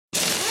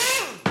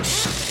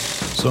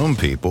Some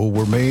people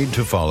were made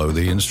to follow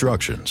the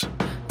instructions.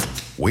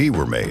 We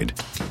were made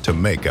to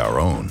make our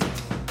own.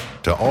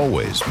 To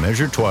always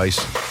measure twice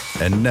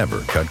and never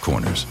cut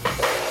corners.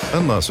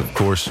 Unless, of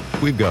course,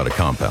 we've got a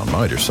compound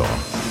miter saw.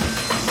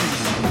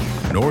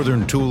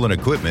 Northern Tool and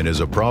Equipment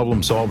is a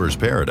problem solver's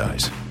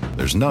paradise.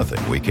 There's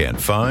nothing we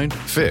can't find,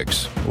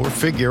 fix, or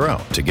figure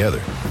out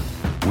together.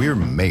 We're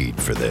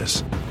made for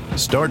this.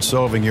 Start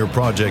solving your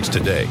projects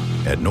today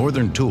at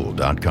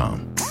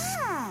northerntool.com.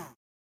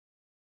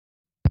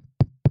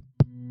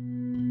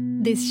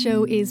 This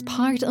show is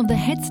part of the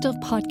Head Stuff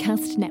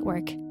Podcast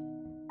Network.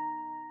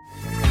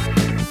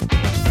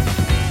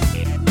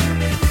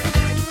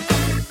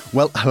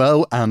 Well,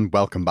 hello and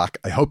welcome back.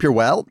 I hope you're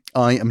well.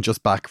 I am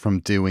just back from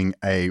doing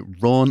a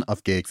run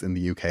of gigs in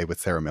the UK with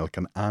Sarah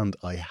Milken, and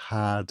I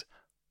had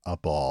a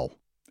ball.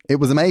 It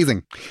was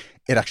amazing.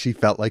 It actually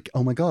felt like,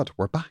 oh my God,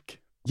 we're back.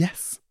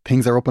 Yes,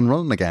 things are up and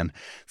running again.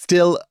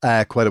 Still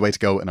quite a way to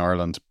go in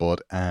Ireland,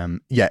 but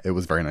yeah, it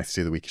was very nice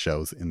to do the week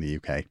shows in the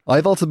UK.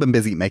 I've also been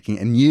busy making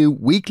a new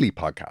weekly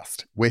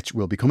podcast, which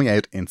will be coming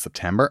out in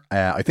September.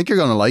 I think you're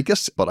going to like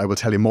it, but I will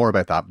tell you more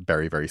about that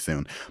very, very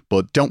soon.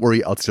 But don't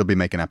worry, I'll still be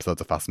making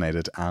episodes of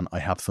Fascinated, and I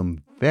have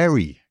some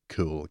very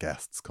cool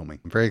guests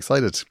coming. I'm very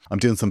excited. I'm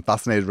doing some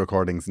Fascinated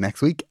recordings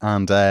next week,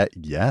 and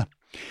yeah,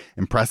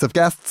 impressive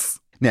guests.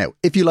 Now,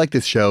 if you like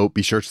this show,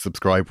 be sure to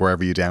subscribe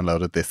wherever you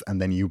downloaded this,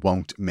 and then you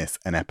won't miss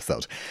an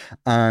episode.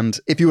 And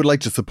if you would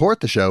like to support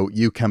the show,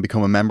 you can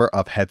become a member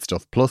of Head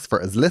Stuff Plus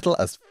for as little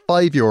as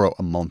 €5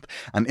 a month.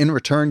 And in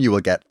return, you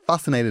will get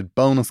Fascinated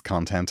bonus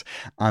content,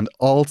 and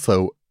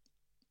also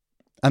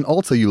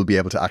you will be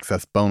able to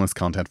access bonus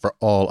content for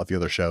all of the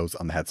other shows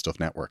on the Head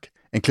Stuff network,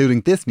 including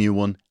this new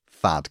one,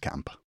 Fad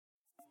Camp.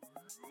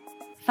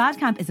 Fad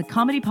Camp is a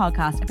comedy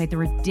podcast about the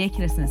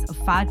ridiculousness of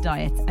fad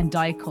diets and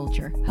diet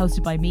culture,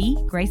 hosted by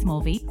me, Grace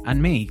Mulvey.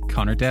 And me,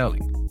 Connor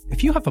Dowling.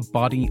 If you have a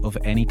body of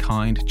any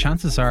kind,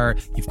 chances are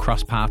you've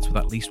crossed paths with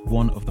at least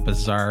one of the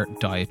bizarre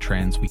diet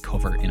trends we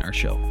cover in our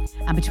show.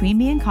 And between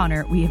me and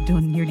Connor, we have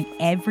done nearly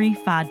every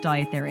fad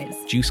diet there is.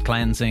 Juice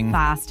cleansing,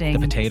 fasting, the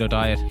potato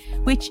diet.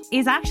 Which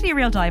is actually a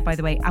real diet, by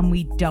the way, and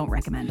we don't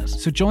recommend it.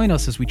 So join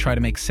us as we try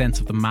to make sense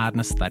of the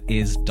madness that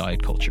is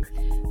diet culture.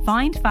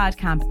 Find Fad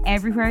Camp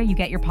everywhere you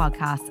get your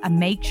podcasts, and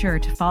make sure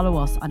to follow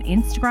us on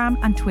Instagram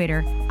and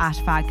Twitter at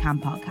Fad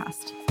Camp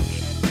Podcast.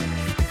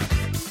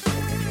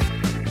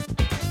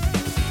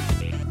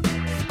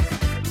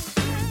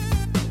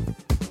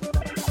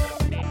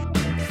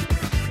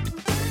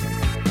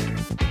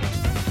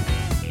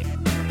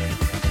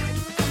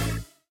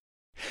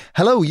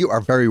 Hello, you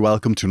are very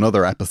welcome to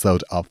another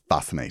episode of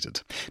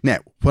Fascinated. Now,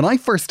 when I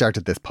first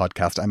started this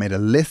podcast, I made a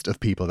list of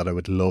people that I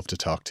would love to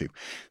talk to.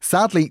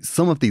 Sadly,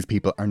 some of these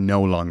people are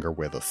no longer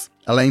with us.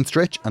 Elaine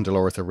Stritch and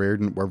Dolores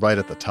O'Riordan were right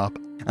at the top,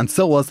 and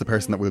so was the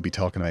person that we'll be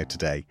talking about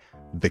today,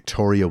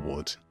 Victoria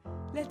Wood.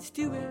 Let's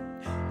do it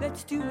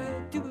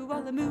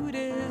while the mood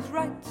is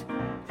right.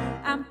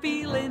 I'm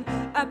feeling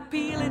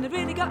appealing, I've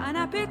really got an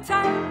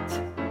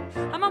appetite.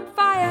 I'm on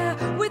fire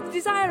with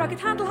desire, I could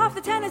handle half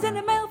the tenors in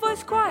a male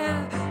voice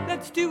choir.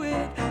 Let's do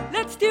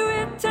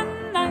it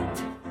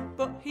tonight.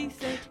 But he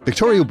said,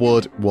 Victoria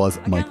Wood was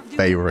my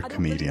favourite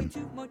comedian.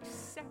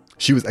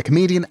 She was a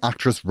comedian,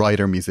 actress,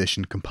 writer,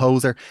 musician,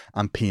 composer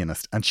and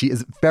pianist, and she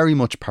is very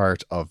much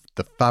part of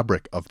the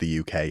fabric of the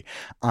UK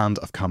and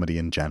of comedy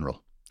in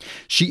general.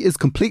 She is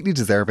completely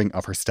deserving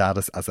of her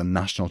status as a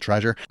national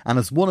treasure and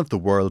as one of the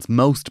world's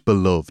most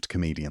beloved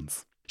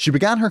comedians. She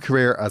began her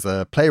career as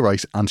a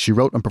playwright, and she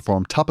wrote and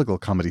performed topical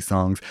comedy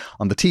songs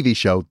on the TV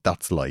show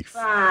That's Life.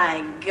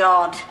 My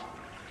God.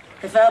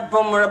 If her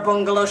bum were a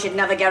bungalow, she'd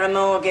never get a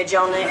mortgage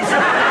on it.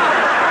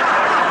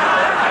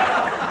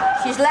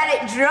 She's let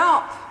it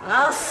drop.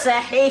 I'll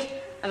say.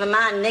 If a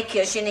man nick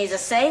her, she needs a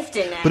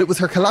safety net. But it was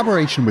her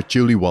collaboration with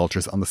Julie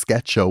Walters on the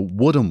sketch show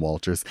Wood and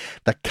Walters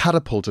that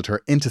catapulted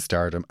her into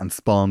stardom and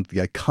spawned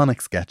the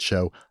iconic sketch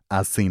show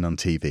As Seen on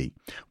TV,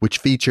 which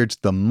featured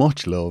the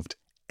much-loved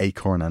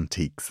Acorn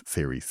Antiques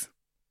series.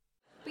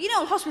 But you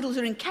know, hospitals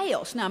are in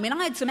chaos now. I mean,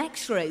 I had some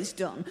x-rays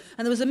done,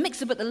 and there was a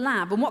mix-up at the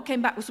lab, and what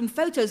came back was some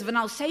photos of an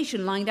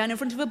Alsatian lying down in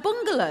front of a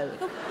bungalow.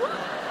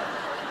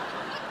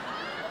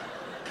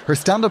 Her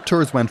stand-up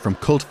tours went from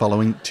cult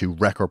following to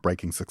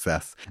record-breaking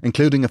success,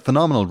 including a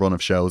phenomenal run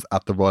of shows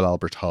at the Royal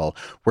Albert Hall,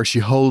 where she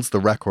holds the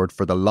record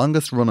for the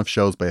longest run of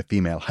shows by a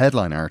female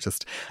headline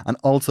artist, and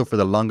also for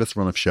the longest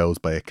run of shows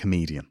by a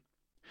comedian.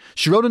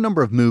 She wrote a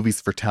number of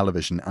movies for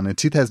television, and in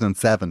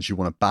 2007 she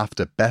won a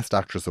BAFTA Best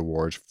Actress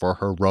Award for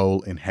her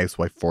role in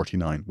Housewife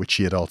 49, which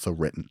she had also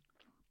written.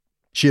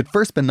 She had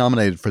first been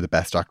nominated for the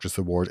Best Actress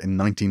Award in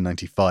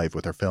 1995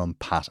 with her film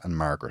Pat and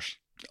Margaret.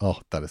 Oh,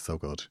 that is so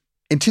good.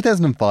 In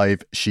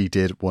 2005, she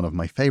did one of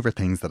my favourite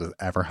things that has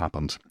ever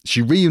happened.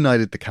 She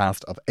reunited the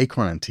cast of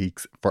Acorn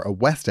Antiques for a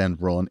West End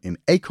run in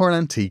Acorn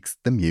Antiques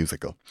the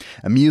Musical,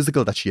 a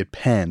musical that she had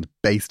penned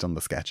based on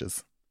the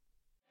sketches.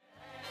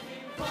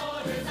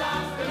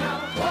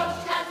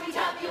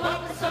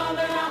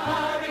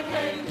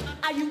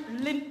 Are you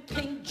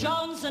limping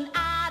Johnson,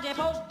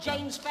 Adipose,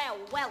 James means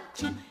farewell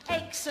to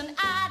aches and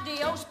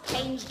adios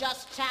pains.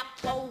 Just tap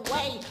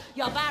away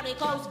your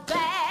varicose veins.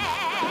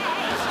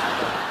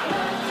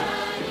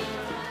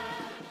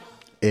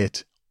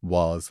 It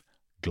was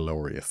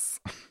glorious.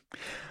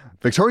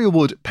 Victoria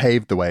Wood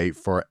paved the way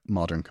for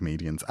modern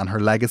comedians, and her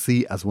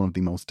legacy as one of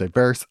the most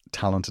diverse,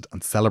 talented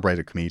and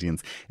celebrated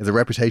comedians is a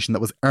reputation that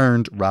was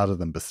earned rather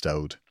than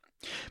bestowed.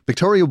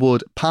 Victoria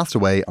Wood passed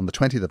away on the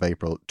 20th of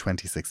April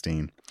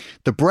 2016.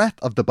 The breadth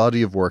of the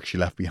body of work she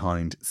left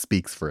behind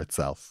speaks for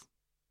itself.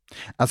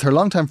 As her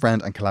longtime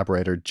friend and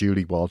collaborator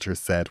Julie Walters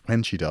said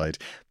when she died,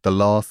 the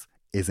loss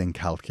is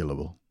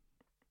incalculable.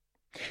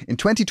 In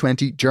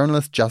 2020,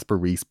 journalist Jasper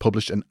Rees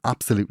published an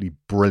absolutely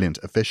brilliant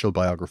official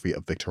biography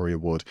of Victoria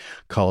Wood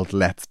called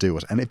Let's Do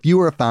It. And if you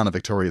are a fan of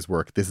Victoria's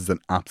work, this is an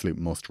absolute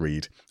must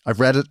read. I've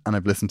read it and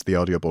I've listened to the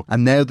audiobook,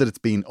 and now that it's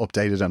been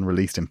updated and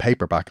released in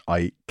paperback,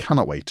 I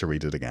cannot wait to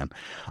read it again.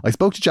 I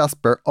spoke to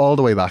Jasper all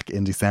the way back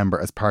in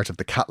December as part of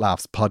the Cat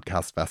Laughs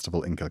podcast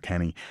festival in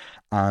Kilkenny,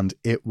 and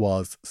it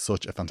was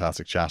such a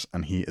fantastic chat,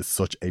 and he is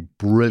such a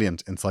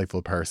brilliant,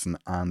 insightful person,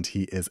 and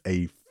he is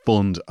a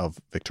fund of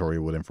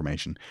Victoria Wood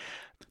information.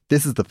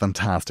 This is the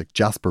fantastic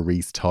Jasper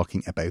Rees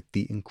talking about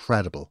the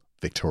incredible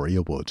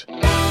Victoria Wood.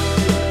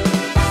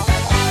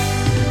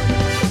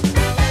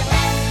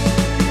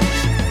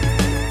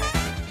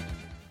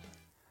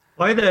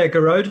 Hi there,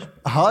 Garode.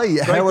 Hi,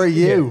 how are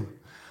you?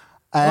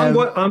 I'm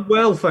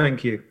well,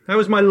 thank you. How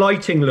is my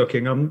lighting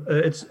looking? I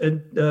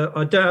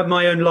don't have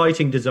my own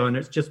lighting designer.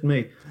 It's just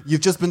me. You've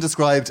just been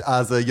described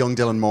as a young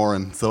Dylan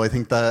Moran, so I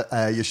think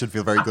that you should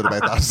feel very good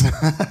about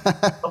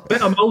that. I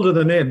bet I'm older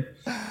than him.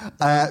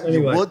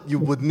 Anyway. You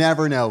would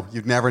never know.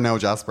 You'd never know,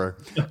 Jasper.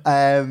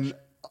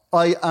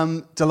 I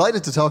am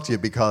delighted to talk to you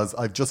because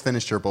I've just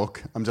finished your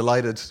book. I'm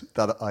delighted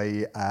that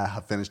I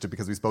have finished it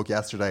because we spoke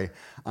yesterday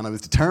and I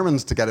was determined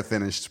to get it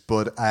finished.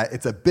 But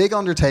it's a big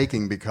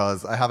undertaking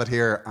because I have it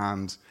here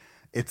and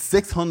it's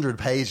 600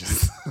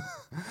 pages.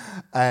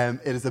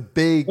 It is a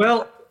big...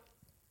 Well...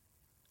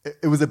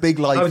 It was a big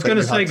life. I was going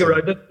to say,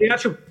 Garode,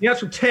 the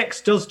actual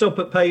text does stop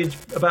at page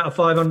about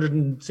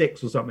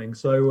 506 or something.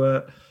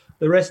 So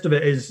the rest of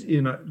it is,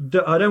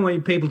 I don't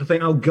want people to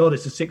think, oh God,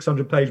 it's a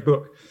 600-page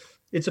book.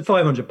 It's a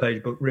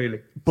 500-page book,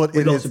 really, but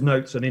with lots of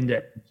notes and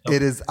index.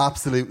 It is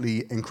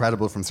absolutely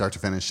incredible from start to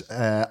finish.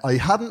 I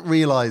hadn't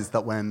realised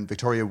that when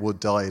Victoria Wood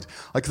died,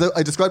 because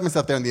I described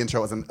myself there in the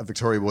intro as a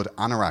Victoria Wood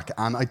anorak,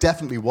 and I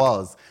definitely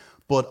was,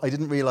 but I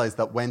didn't realise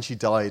that when she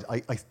died, I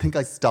think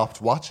I stopped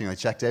watching. I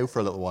checked out for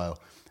a little while,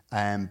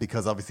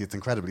 because obviously it's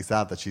incredibly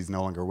sad that she's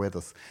no longer with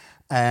us.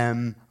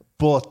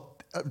 But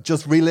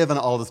just reliving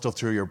all the stuff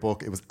through your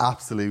book, it was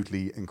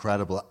absolutely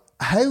incredible.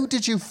 How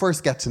did you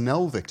first get to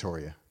know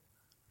Victoria?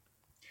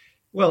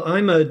 Well,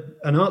 I'm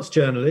an arts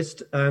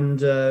journalist,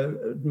 and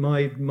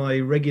my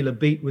regular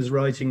beat was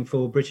writing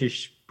for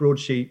British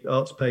broadsheet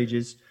arts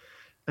pages.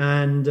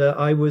 And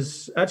I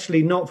was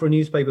actually not for a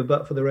newspaper,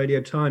 but for the Radio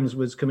Times,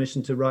 was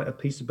commissioned to write a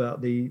piece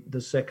about the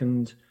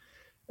second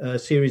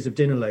series of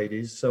Dinner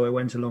Ladies. So I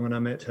went along and I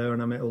met her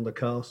and I met all the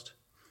cast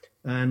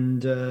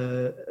and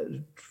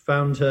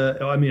found her.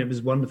 I mean, it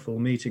was wonderful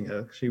meeting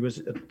her.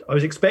 I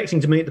was expecting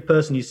to meet the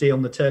person you see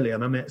on the telly,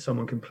 and I met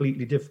someone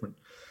completely different.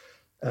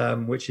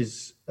 Which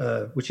is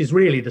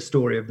really the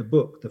story of the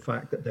book, the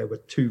fact that there were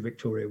two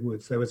Victoria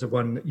Woods. There was a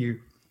one that you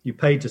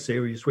paid to see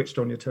or you switched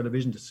on your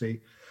television to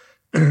see,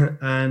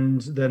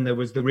 and then there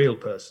was the real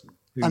person.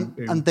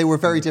 And they were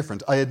very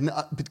different.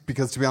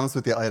 Because to be honest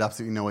with you, I had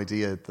absolutely no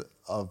idea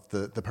of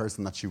the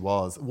person that she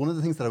was. One of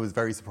the things that I was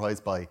very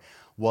surprised by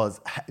was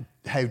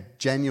how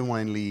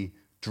genuinely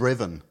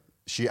driven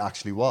she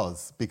actually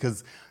was,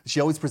 because she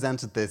always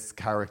presented this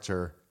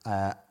character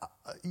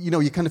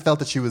you kind of felt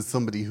that she was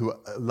somebody who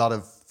a lot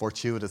of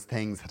fortuitous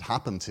things had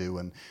happened to,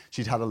 and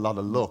she'd had a lot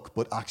of luck,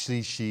 but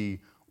actually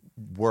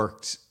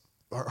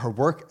her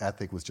work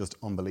ethic was just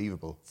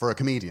unbelievable for a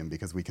comedian,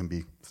 because we can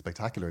be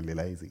spectacularly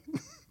lazy.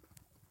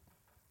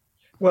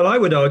 Well, I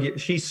would argue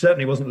she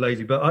certainly wasn't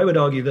lazy, but I would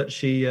argue that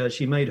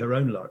she made her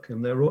own luck,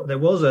 and there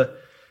was a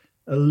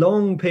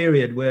long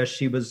period where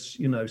she was,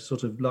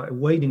 sort of like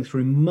wading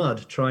through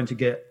mud trying to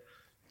get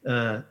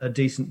a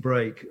decent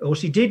break. Or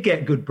she did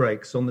get good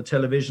breaks on the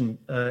television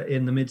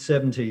in the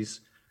mid-70s.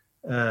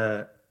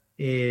 There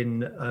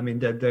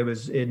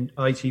was in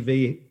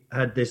ITV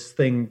had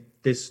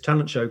this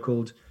talent show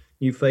called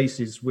New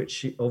Faces,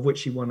 of which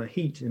she won a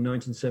heat in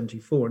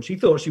 1974, and she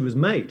thought she was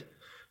made.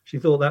 She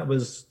thought that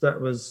was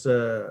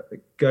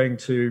going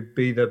to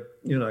be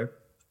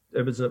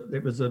it was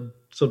a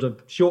sort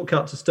of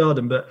shortcut to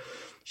stardom, but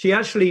she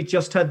actually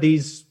just had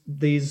these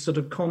sort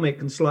of comic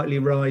and slightly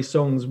wry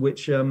songs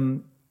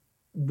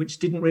which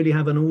didn't really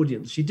have an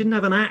audience. She didn't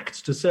have an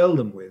act to sell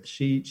them with.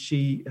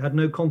 She had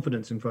no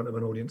confidence in front of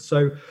an audience.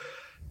 So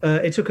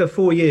it took her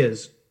 4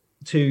 years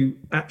to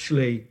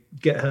actually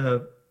get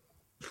her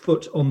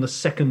foot on the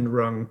second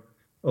rung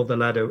of the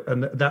ladder.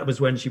 And that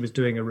was when she was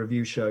doing a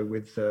review show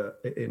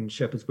in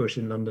Shepherd's Bush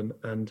in London.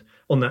 And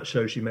on that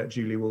show, she met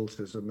Julie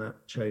Walters, and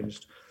that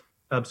changed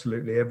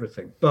absolutely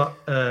everything. But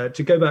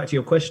to go back to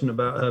your question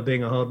about her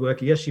being a hard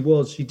worker, yes, she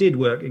was. She did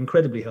work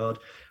incredibly hard.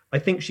 I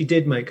think she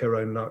did make her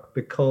own luck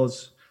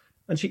because,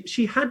 and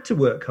she had to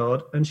work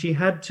hard, and she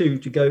had to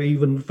go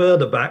even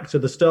further back to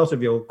the start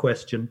of your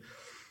question,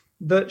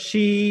 that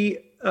she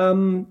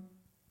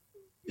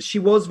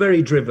was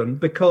very driven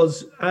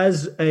because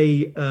as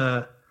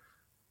a...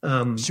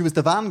 she was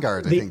the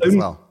vanguard, I think, as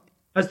well.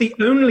 As the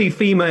only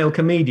female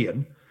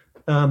comedian,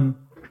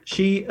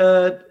 she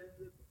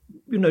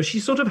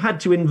sort of had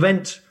to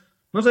invent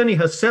not only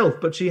herself,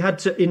 but she had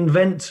to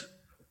invent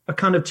a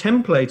kind of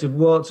template of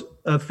what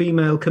a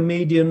female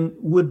comedian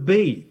would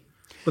be,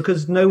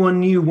 because no one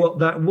knew what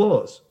that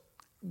was.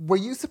 Were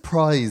you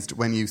surprised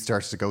when you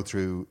started to go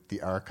through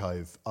the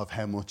archive of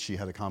how much she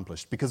had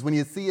accomplished? Because when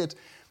you see it,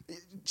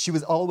 she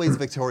was always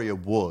Victoria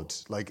Wood.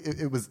 Like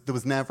there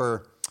was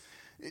never.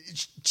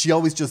 She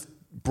always just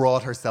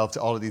brought herself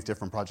to all of these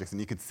different projects,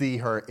 and you could see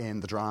her in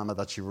the drama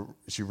that she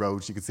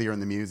wrote. You could see her in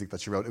the music that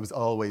she wrote. It was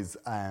always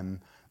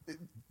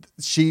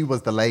she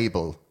was the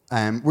label.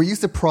 Were you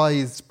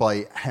surprised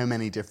by how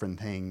many different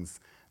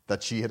things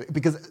that she had?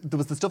 Because there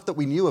was the stuff that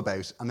we knew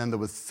about, and then there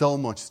was so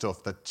much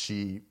stuff that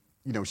she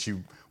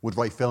would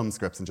write film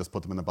scripts and just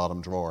put them in the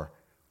bottom drawer.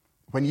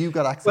 When you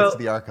got access to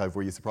the archive,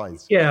 were you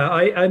surprised? Yeah,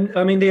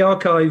 I mean, the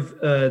archive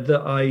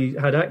that I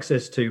had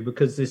access to,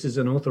 because this is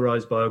an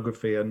authorised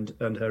biography, and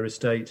her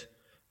estate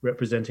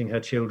representing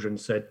her children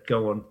said,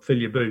 go on, fill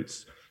your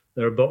boots.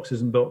 There are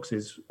boxes and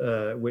boxes,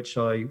 which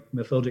I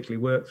methodically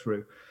worked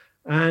through.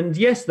 And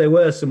yes, there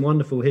were some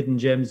wonderful hidden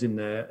gems in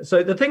there.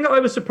 So the thing that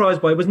I was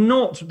surprised by was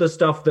not the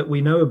stuff that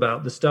we know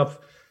about, the stuff,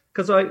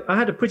 because I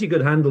had a pretty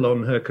good handle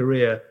on her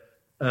career,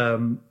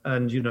 and,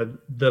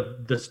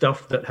 the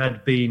stuff that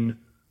had been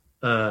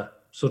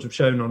sort of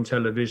shown on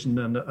television,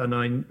 and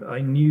I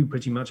knew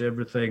pretty much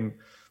everything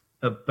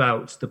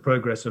about the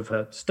progress of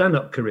her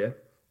stand-up career.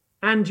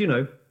 And,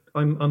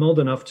 I'm old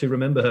enough to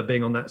remember her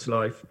being on That's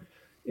Life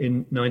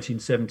in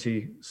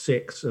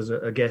 1976 as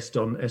a guest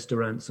on Esther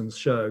Ranson's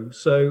show.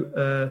 So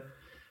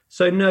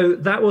no,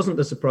 that wasn't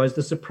the surprise.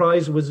 The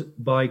surprise was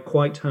by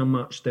quite how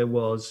much there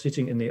was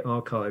sitting in the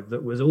archive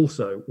that was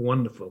also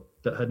wonderful,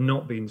 that had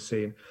not been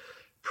seen.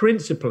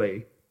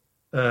 Principally,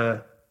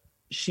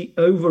 she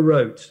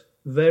overwrote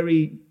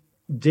very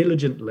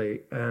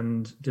diligently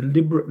and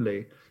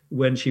deliberately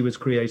when she was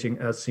creating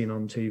As Seen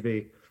on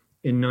TV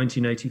in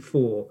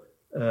 1984,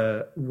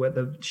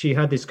 where she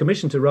had this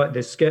commission to write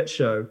this sketch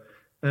show,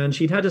 and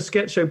she'd had a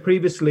sketch show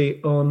previously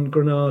on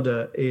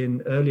Granada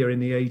earlier in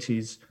the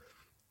 80s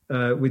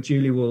with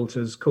Julie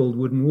Walters called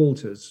Wooden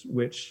Walters,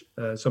 which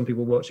some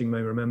people watching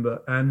may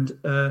remember. And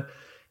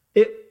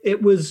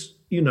it was,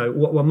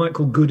 what one might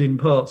call good in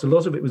parts. A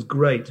lot of it was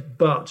great,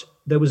 but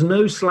there was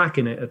no slack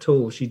in it at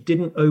all. She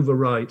didn't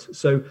overwrite.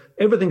 So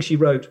everything she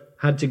wrote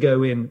had to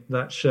go in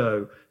that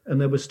show. And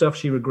there was stuff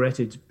she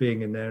regretted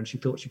being in there, and she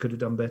thought she could have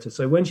done better.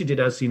 So when she did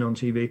As Seen on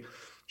TV,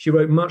 she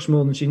wrote much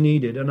more than she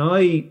needed. And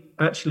I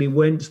actually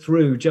went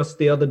through just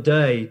the other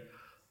day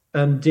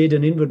and did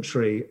an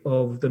inventory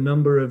of the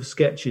number of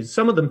sketches,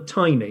 some of them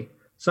tiny,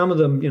 some of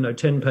them,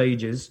 10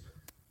 pages,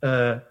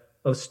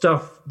 of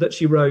stuff that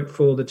she wrote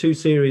for the 2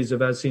 series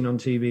of As Seen on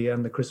TV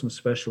and the Christmas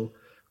special,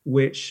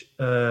 which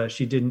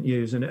she didn't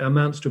use. And it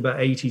amounts to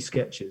about 80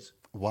 sketches.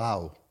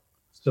 Wow.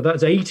 So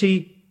that's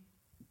 80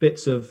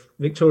 bits of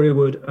Victoria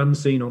Wood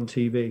unseen on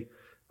TV.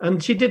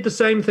 And she did the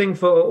same thing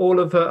for all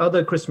of her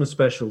other Christmas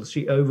specials.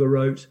 She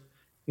overwrote,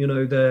 one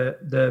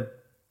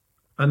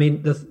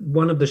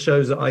of the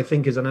shows that I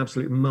think is an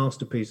absolute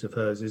masterpiece of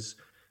hers is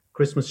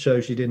Christmas show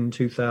she did in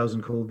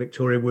 2000 called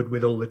Victoria Wood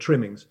with All the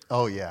Trimmings.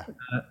 Oh yeah,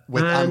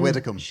 with Anne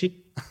Widdecombe.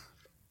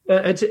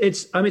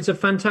 It's a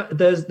fantastic.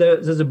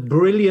 There's a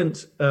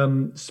brilliant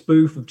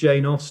spoof of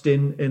Jane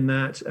Austen in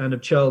that, and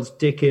of Charles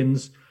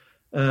Dickens,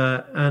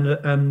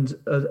 and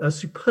a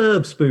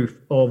superb spoof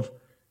of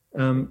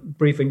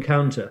Brief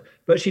Encounter.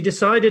 But she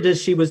decided, as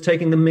she was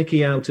taking the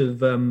mickey out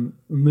of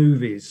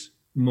movies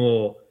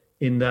more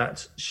in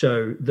that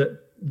show, that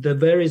the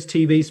various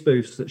TV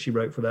spoofs that she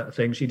wrote for that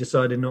thing, she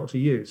decided not to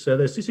use. So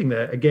they're sitting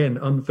there, again,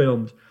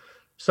 unfilmed.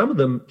 Some of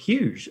them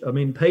huge. I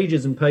mean,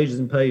 pages and pages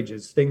and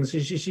pages. Things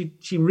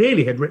she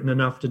really had written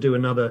enough to do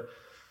another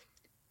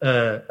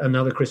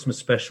Christmas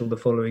special the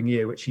following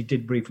year, which she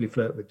did briefly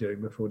flirt with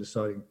doing before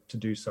deciding to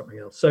do something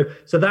else. So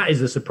that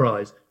is a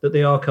surprise, that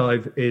the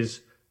archive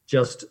is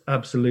just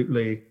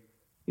absolutely,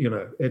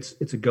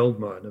 it's a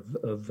goldmine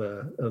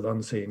of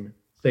unseen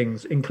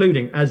things,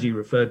 including, as you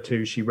referred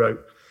to,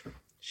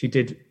 she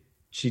did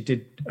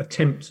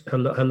attempt, her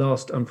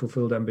last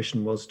unfulfilled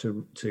ambition was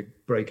to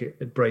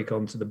break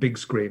onto the big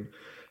screen,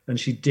 and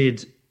she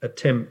did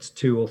attempt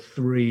 2 or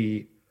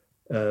 3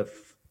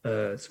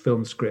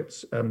 film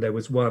scripts, and there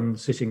was one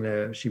sitting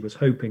there she was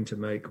hoping to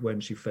make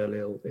when she fell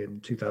ill in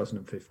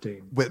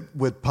 2015.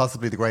 With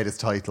possibly the greatest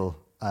title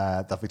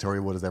that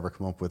Victoria Wood has ever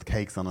come up with,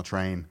 Cakes on a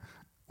Train.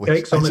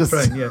 Cakes on a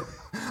Train, yeah.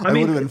 I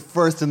would have been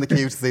first in the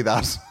queue to see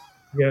that.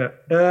 Yeah.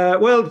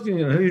 Well,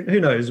 who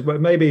knows?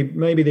 Maybe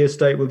the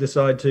estate will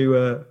decide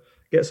to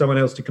get someone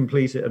else to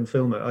complete it and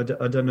film it.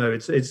 I don't know.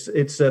 It's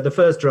the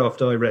first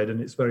draft I read,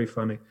 and it's very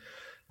funny.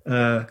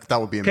 That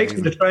would be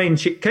amazing.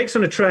 Cakes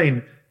on a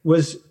Train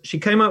she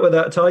came up with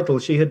that title.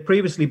 She had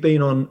previously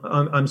been on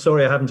I'm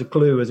Sorry I Haven't a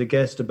Clue as a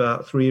guest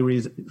about 3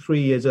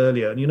 years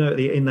earlier. And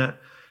in that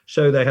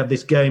show they have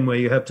this game where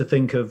you have to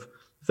think of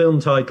film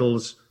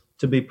titles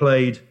to be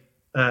played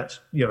at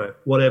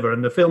whatever,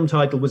 and the film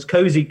title was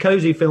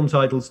cozy film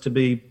titles to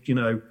be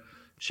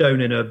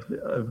shown in a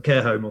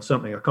care home or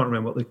something. I can't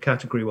remember what the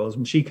category was,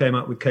 and she came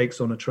up with Cakes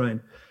on a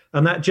Train.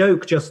 And that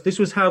joke, this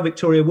was how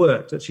Victoria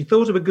worked, that she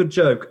thought of a good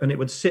joke and it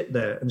would sit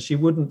there, and she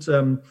wouldn't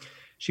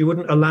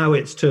allow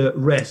it to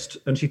rest.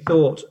 And she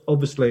thought,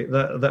 obviously,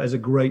 that is a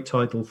great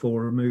title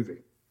for a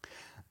movie.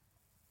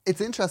 It's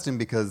interesting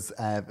because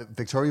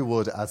Victoria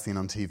Wood, as seen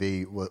on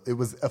TV, it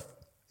was a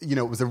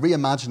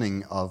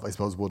reimagining of, I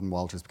suppose, Wood and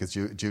Walters, because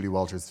Julie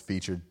Walters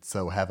featured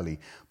so heavily,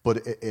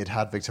 but it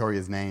had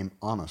Victoria's name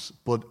on it.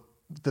 But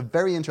the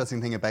very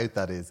interesting thing about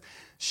that is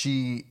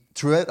she,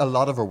 throughout a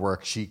lot of her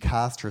work, she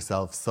cast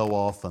herself so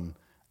often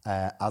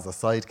as a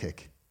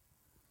sidekick.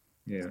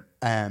 Yeah.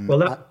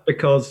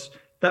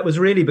 That was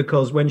really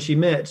because when she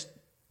met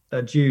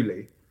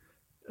Julie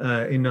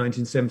in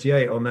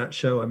 1978 on that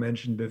show I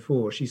mentioned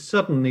before, she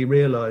suddenly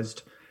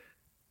realised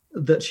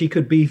that she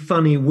could be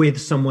funny with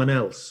someone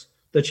else,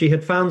 that she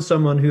had found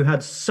someone who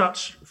had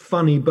such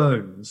funny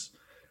bones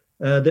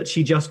that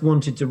she just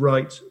wanted to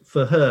write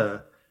for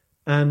her.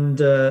 And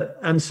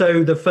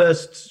so the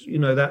first,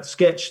 that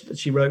sketch that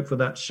she wrote for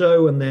that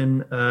show, and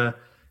then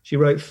she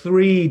wrote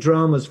 3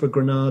 dramas for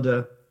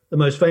Granada, the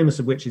most famous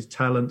of which is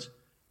Talent,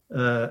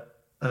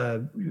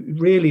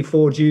 really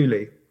for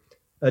Julie.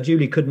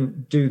 Julie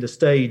couldn't do the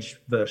stage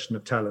version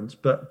of Talent,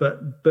 but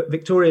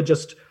Victoria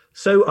just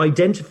so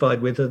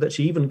identified with her that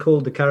she even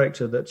called the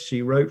character that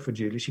she wrote for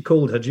Julie, she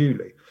called her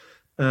Julie.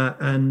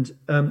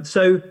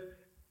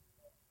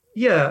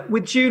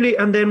 With Julie,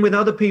 and then with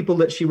other people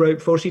that she wrote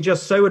for, she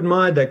just so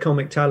admired their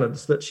comic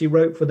talents that she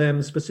wrote for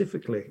them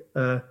specifically.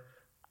 Celia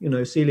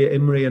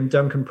Imrie and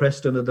Duncan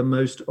Preston are the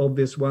most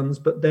obvious ones,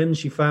 but then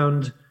she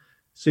found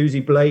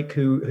Susie Blake,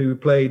 who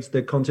played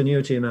the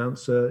continuity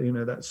announcer,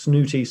 that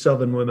snooty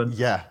Southern woman.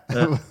 Yeah.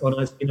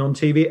 On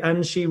TV,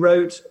 and she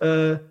wrote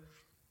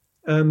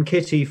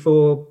Kitty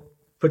for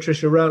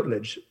Patricia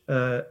Routledge.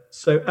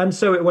 So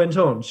it went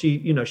on.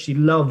 She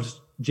loved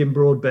Jim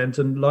Broadbent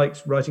and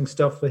liked writing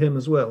stuff for him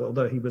as well,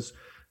 although he was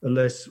a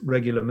less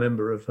regular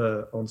member of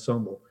her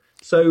ensemble.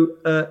 So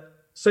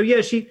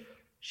she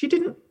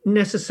didn't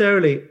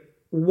necessarily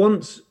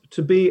want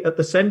to be at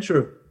the center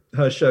of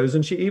her shows,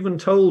 and she even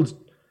told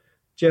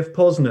Jeff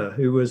Posner,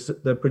 who was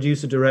the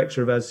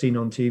producer-director of As Seen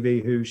on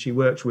TV, who she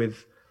worked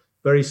with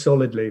very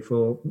solidly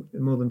for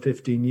more than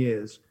 15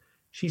 years,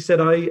 she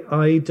said, I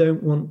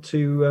don't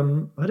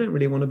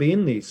really want to be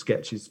in these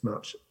sketches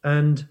much.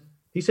 And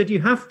he said,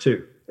 you have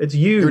to. It's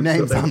you. Your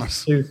name's on it.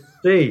 To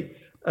see.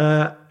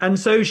 And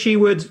so she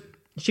was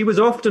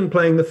often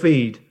playing the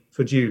feed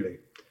for Julie.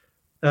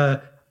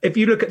 If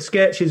you look at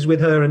sketches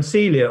with her and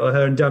Celia or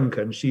her and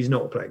Duncan, she's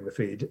not playing the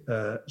feed.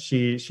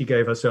 She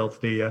gave herself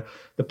the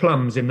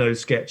plums in those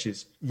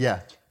sketches.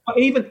 Yeah.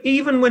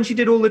 Even when she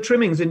did all the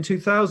trimmings in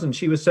 2000,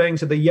 she was saying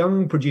to the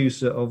young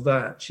producer of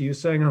that, she was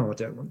saying, "Oh, I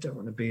don't want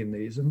to be in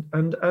these,"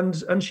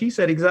 and she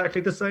said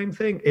exactly the same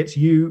thing. It's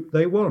you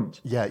they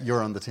want. Yeah,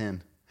 you're on the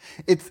tin.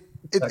 It's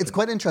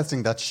quite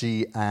interesting that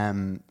she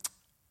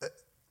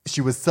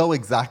was so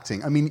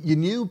exacting. I mean, you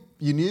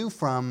knew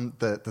from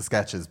the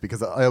sketches,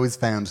 because I always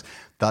found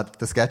that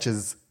the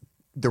sketches,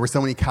 there were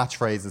so many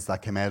catchphrases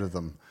that came out of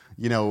them,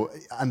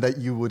 and that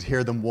you would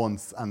hear them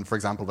once. And for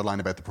example, the line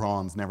about the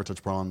prawns, never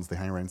touch prawns, they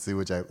hang around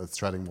sewage outlets,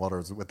 treading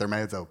waters with their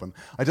mouths open.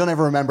 I don't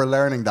ever remember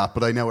learning that,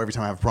 but I know every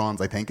time I have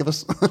prawns, I think of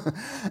it.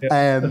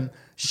 Yeah.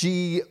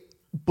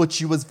 But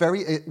she was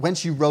when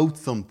she wrote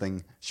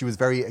something, she was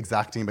very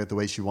exacting about the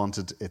way she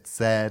wanted it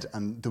said,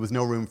 and there was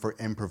no room for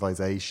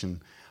improvisation,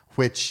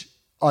 which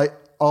I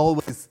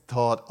always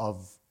thought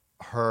of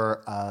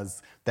her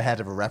as the head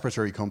of a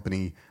repertory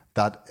company,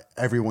 that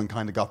everyone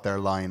kind of got their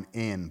line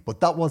in. But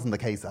that wasn't the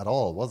case at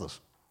all, was it?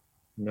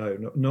 No,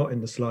 not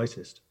in the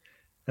slightest.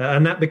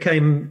 And that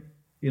became,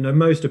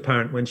 most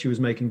apparent when she was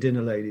making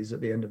Dinner Ladies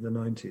at the end of the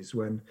 90s,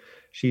 when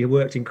she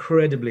worked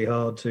incredibly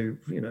hard to,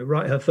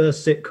 write her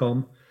first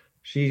sitcom.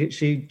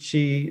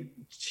 She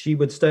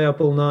would stay up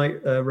all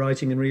night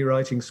writing and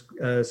rewriting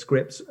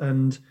scripts,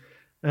 and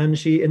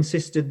she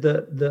insisted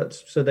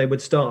that so they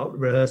would start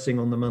rehearsing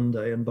on the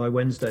Monday, and by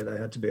Wednesday they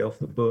had to be off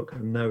the book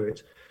and know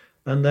it.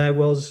 And there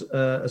was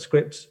a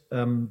script,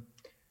 the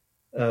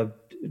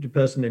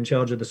person in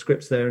charge of the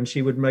scripts there, and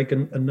she would make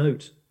a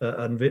note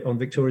on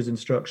Victoria's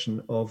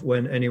instruction of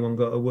when anyone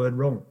got a word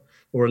wrong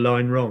or a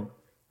line wrong,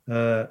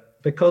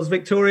 because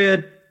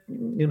Victoria,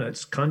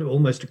 it's kind of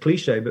almost a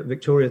cliche, but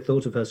Victoria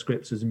thought of her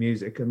scripts as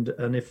music, and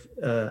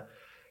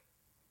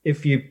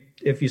if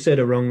you said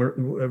a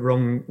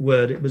wrong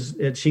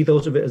word, she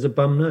thought of it as a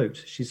bum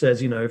note. She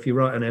says, if you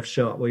write an F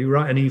sharp, or you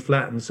write an E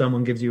flat and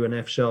someone gives you an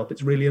F sharp,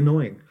 it's really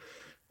annoying.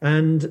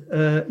 And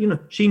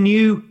she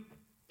knew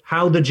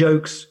how the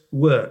jokes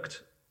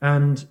worked.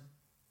 And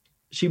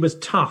she was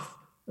tough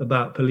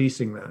about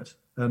policing that.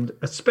 And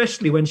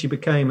especially when she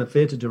became a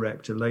theatre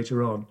director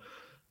later on,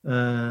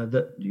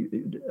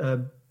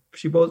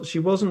 she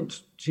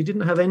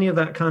didn't have any of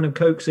that kind of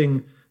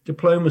coaxing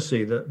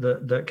diplomacy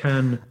that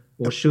can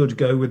or should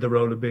go with the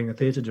role of being a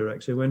theatre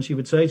director. When she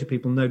would say to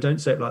people, no,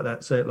 don't say it like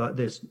that, say it like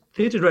this.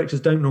 Theatre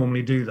directors don't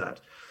normally do that.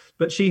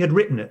 But she had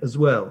written it as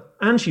well,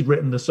 and she'd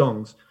written the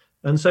songs.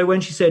 And so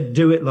when she said,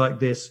 do it like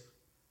this,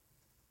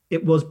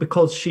 it was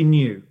because she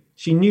knew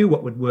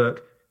what would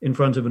work in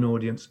front of an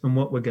audience and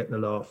what would get the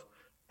laugh.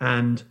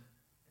 And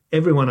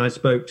everyone I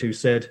spoke to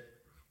said,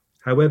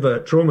 however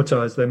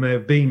traumatized they may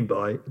have been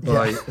by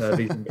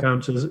these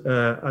encounters,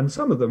 and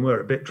some of them were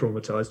a bit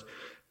traumatized,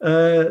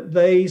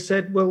 they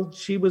said, well,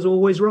 she was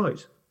always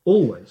right,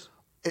 always.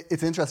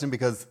 It's interesting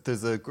because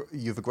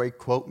you have a great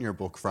quote in your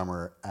book from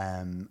her,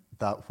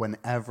 that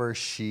whenever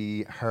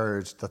she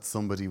heard that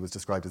somebody was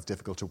described as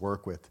difficult to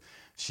work with,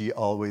 she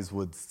always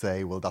would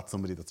say, well, that's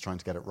somebody that's trying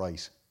to get it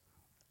right.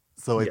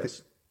 So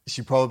yes.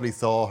 She probably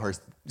saw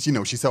she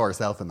saw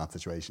herself in that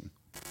situation.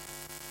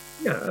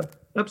 Yeah,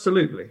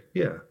 absolutely.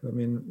 Yeah. I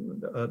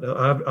mean,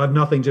 I've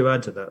nothing to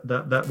add to that.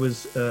 That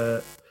was,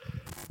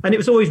 and it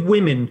was always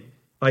women.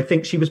 I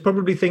think she was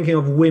probably thinking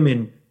of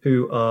women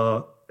who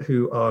are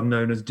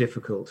known as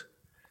difficult,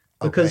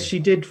 because she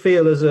did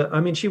feel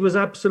she was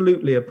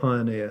absolutely a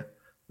pioneer,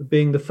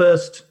 being the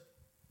first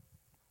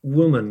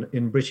woman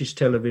in British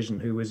television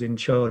who was in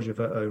charge of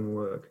her own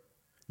work.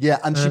 Yeah,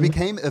 and she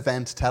became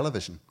event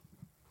television.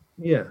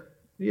 Yeah,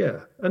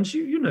 yeah, and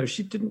she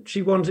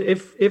wanted,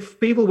 if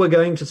people were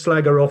going to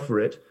slag her off for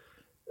it,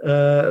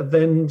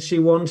 then she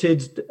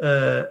wanted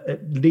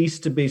at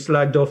least to be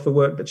slagged off for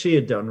work that she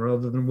had done,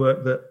 rather than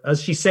work that,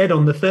 as she said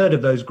on the third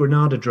of those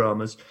Granada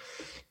dramas,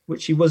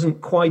 which she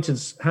wasn't quite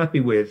as happy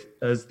with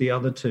as the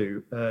other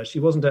two. She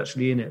wasn't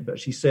actually in it, but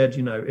she said,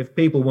 if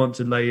people want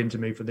to lay into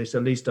me for this,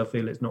 at least I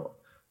feel it's not,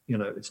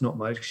 it's not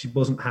my. She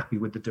wasn't happy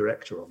with the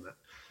director on that.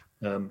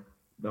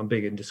 I'm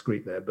being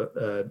indiscreet there, but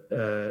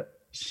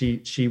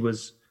she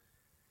was.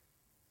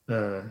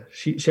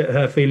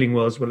 Her feeling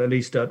was, well, at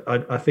least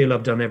I feel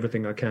I've done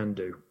everything I can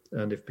do,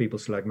 and if people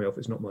slag me off,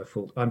 it's not my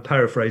fault. I'm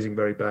paraphrasing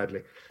very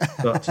badly,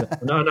 but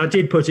and I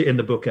did put it in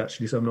the book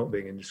actually, so I'm not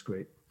being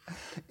indiscreet.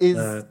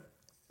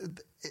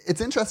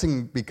 It's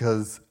interesting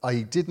because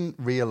I didn't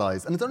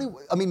realise, and it's only,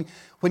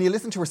 when you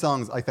listen to her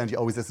songs, I found you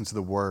always listen to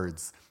the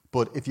words,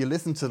 but if you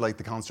listen to like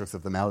the constructs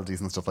of the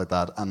melodies and stuff like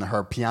that, and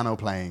her piano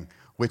playing,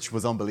 which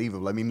was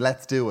unbelievable.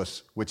 Let's Do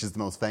It, which is the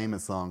most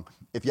famous song,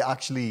 if you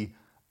actually,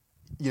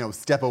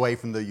 step away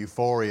from the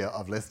euphoria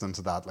of listening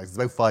to that, like there's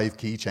about 5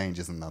 key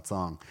changes in that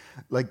song.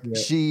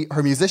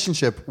 Her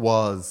musicianship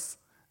was,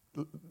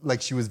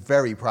 she was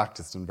very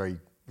practiced and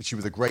she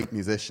was a great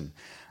musician.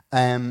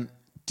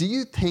 Do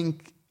you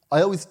think,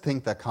 I always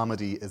think that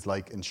comedy is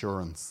like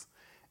insurance,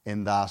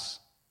 in that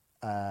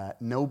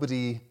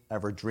nobody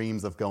ever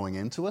dreams of going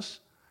into it,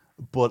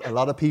 but a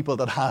lot of people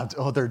that had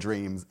other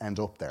dreams end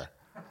up there.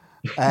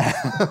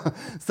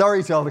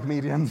 Sorry to all the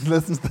comedians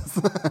listen to this,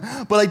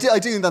 but I do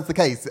think that's the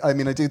case. I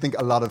do think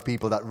a lot of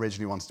people that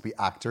originally wanted to be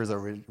actors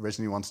or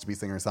originally wanted to be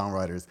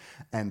singer-songwriters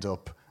end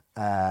up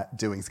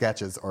doing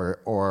sketches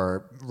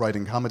or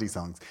writing comedy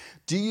songs.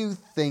 Do you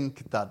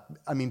think that,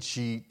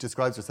 she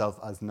describes herself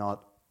as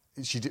not,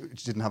 she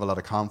didn't have a lot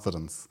of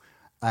confidence.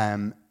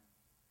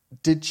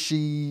 Did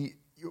she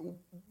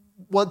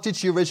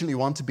originally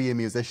want to be a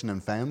musician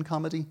and found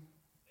comedy?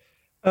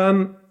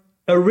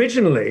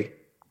 Originally,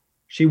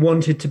 she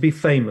wanted to be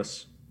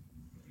famous.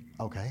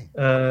 Okay.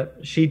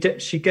 She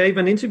gave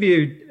an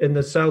interview in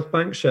the South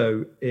Bank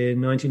show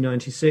in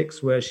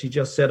 1996 where she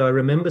just said, I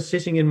remember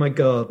sitting in my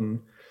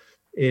garden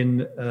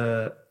in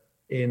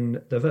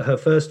her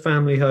first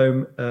family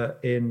home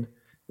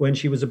when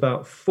she was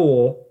about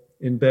 4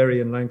 in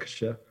Bury in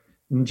Lancashire,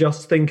 and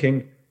just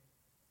thinking,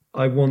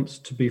 I want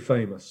to be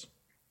famous.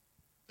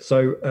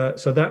 So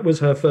that was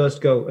her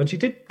first goal. And she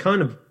did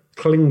kind of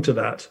cling to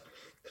that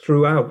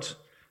throughout.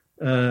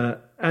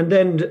 And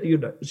then,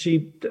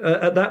 she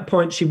at that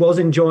point, she was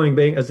enjoying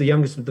being, as the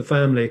youngest of the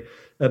family,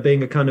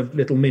 being a kind of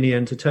little mini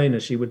entertainer.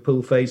 She would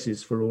pull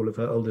faces for all of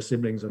her older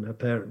siblings and her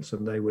parents,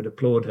 and they would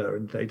applaud her,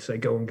 and they'd say,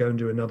 go and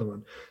do another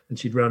one. And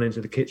she'd run into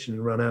the kitchen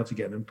and run out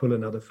again and pull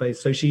another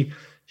face. So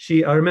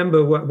I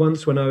remember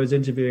once when I was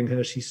interviewing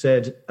her, she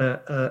said,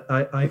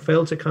 I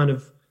felt a kind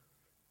of,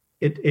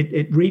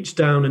 it reached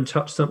down and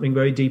touched something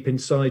very deep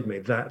inside me,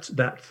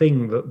 that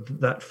thing,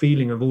 that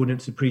feeling of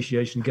audience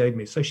appreciation gave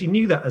me. So she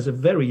knew that as a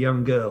very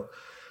young girl.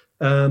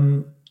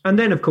 And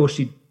then, of course,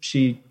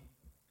 she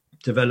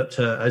developed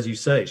her, as you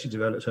say, she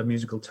developed her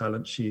musical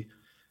talent. She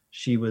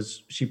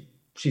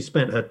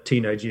spent her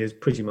teenage years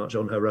pretty much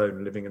on her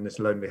own, living in this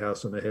lonely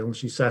house on a hill.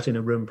 She sat in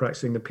a room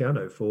practicing the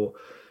piano for,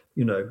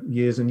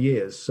 years and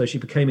years. So she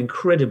became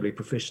incredibly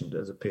proficient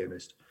as a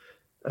pianist,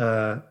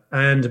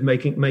 and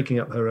making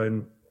up her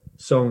own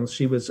songs.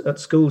 She was at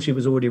school, she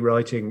was already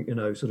writing,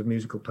 sort of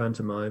musical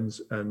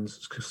pantomimes and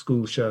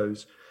school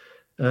shows.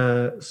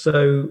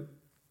 So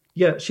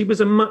Yeah, she was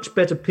a much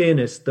better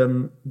pianist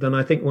than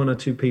I think one or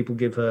two people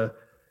give her.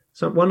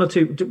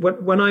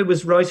 When I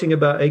was writing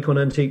about Acorn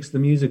Antiques, the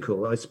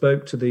musical, I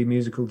spoke to the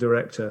musical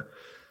director,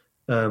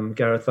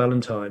 Gareth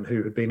Valentine,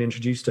 who had been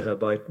introduced to her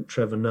by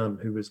Trevor Nunn,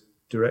 who was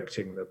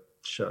directing the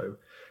show.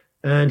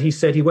 And he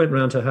said he went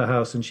round to her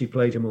house and she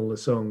played him all the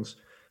songs.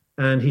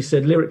 And he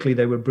said lyrically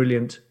they were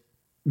brilliant,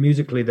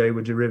 musically they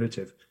were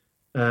derivative.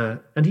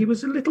 And he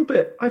was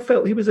I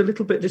felt he was a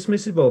little bit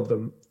dismissive of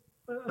them.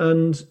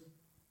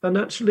 And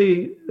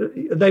actually,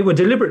 they were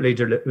deliberately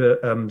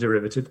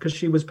derivative because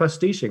she was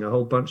pastiching a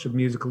whole bunch of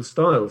musical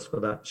styles for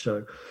that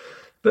show.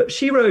 But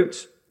she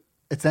wrote...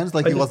 It sounds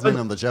like he wasn't in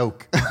on the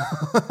joke.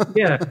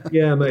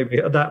 yeah, maybe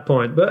at that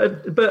point.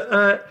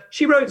 But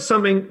she wrote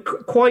something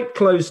quite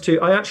close to...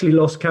 I actually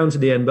lost count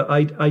at the end, but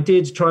I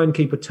did try and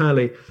keep a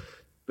tally.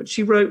 But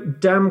she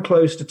wrote damn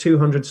close to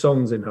 200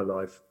 songs in her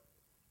life,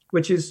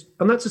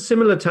 and that's a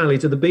similar tally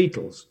to the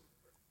Beatles.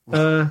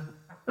 And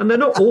they're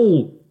not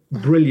all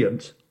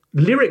brilliant.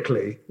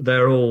 Lyrically,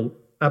 they're all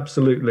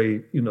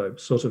absolutely,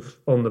 sort of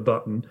on the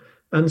button.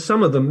 And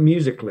some of them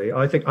musically,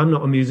 I think, I'm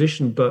not a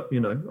musician, but,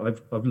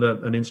 I've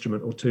learnt an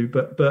instrument or two.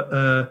 But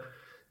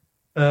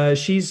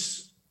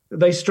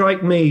they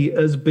strike me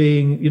as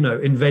being,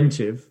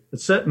 inventive.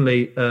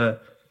 Certainly, I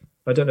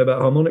don't know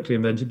about harmonically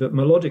inventive, but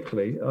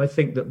melodically, I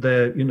think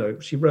that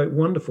she wrote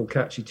wonderful,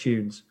 catchy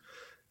tunes.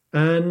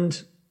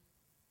 And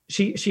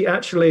she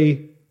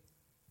actually...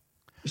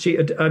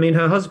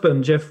 her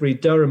husband, Jeffrey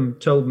Durham,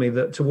 told me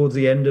that towards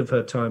the end of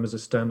her time as a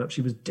stand-up,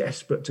 she was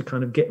desperate to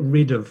kind of get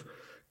rid of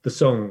the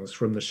songs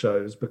from the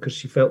shows because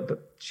she felt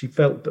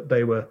that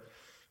they were,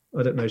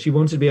 I don't know, she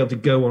wanted to be able to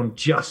go on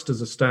just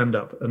as a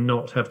stand-up and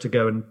not have to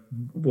go and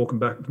walking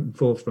back and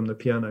forth from the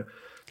piano.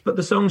 But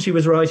the songs she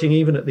was writing,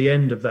 even at the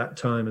end of that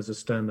time as a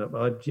stand-up,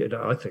 I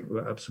think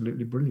were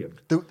absolutely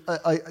brilliant.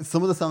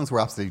 Some of the songs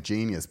were absolute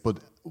genius, but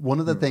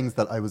one of the things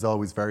that I was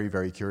always very,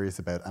 very curious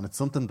about, and it's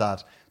something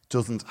that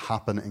doesn't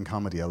happen in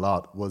comedy a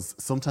lot, was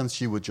sometimes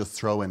she would just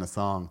throw in a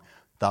song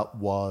that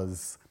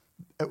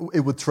it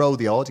would throw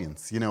the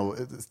audience,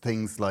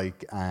 things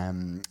like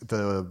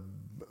the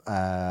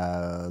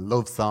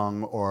Love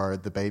Song or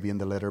The Baby in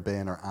the Litter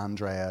Bin or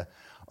Andrea,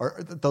 or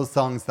those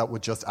songs that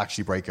would just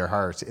actually break your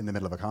heart in the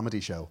middle of a comedy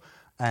show,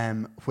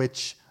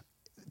 which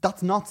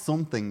that's not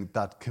something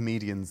that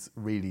comedians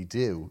really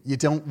do. You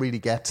don't really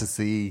get to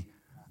see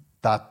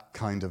that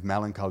kind of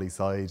melancholy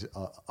side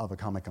of a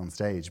comic on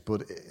stage,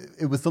 but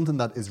it was something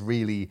that it's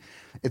really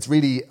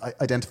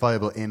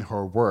identifiable in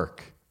her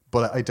work,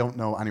 but I don't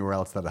know anywhere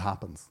else that it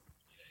happens.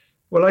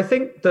 Well, I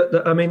think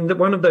that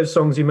one of those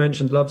songs you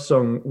mentioned, Love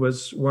Song,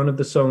 was one of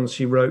the songs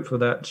she wrote for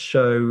that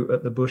show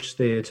at the Bush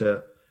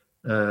Theatre,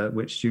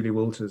 which Julie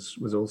Walters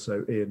was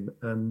also in,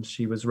 and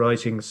she was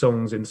writing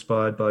songs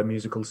inspired by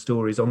musical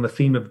stories on the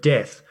theme of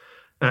death,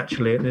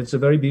 actually, and it's a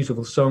very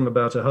beautiful song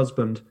about a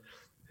husband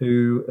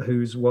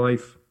whose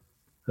wife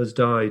has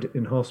died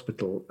in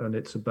hospital, and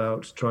it's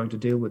about trying to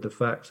deal with the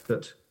fact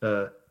that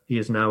he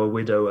is now a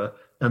widower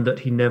and that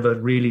he never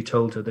really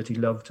told her that he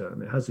loved her.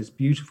 And it has this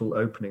beautiful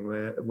opening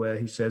where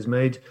he says,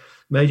 made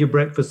your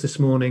breakfast this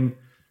morning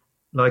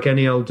like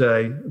any old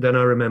day, then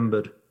I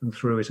remembered and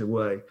threw it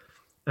away.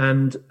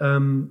 And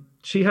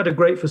she had a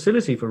great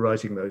facility for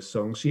writing those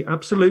songs. She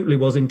absolutely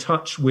was in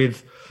touch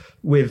with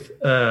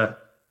her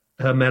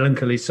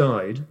melancholy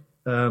side.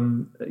 Her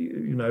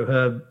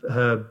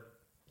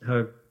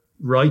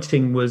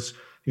writing was,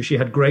 she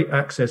had great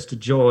access to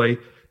joy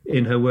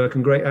in her work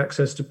and great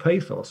access to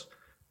pathos.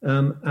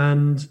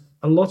 And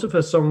a lot of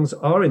her songs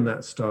are in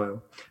that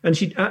style. And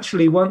she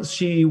actually, once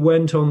she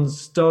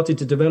started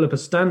to develop a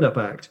stand-up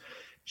act,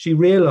 she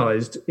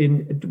realized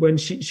when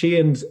she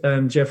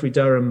and Jeffrey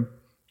Durham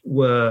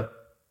were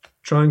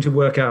trying to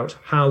work out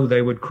how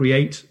they would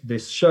create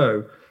this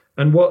show.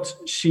 And what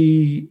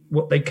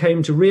they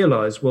came to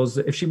realize was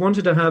that if she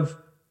wanted to have,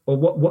 or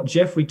what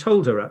Jeffrey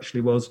told her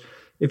actually was,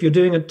 if you're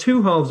doing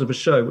two halves of a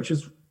show, which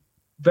is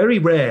very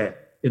rare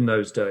in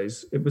those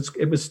days, it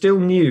was still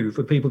new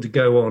for people to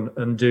go on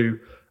and do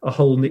a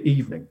whole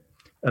evening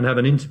and have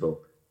an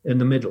interval in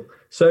the middle.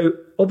 So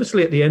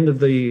obviously at the end of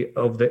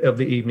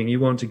the evening, you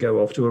want to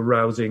go off to a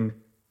rousing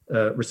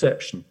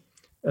reception,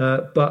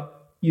 but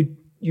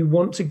you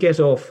want to get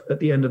off at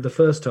the end of the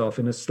first half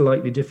in a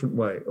slightly different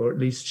way, or at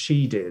least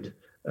she did,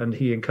 and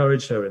he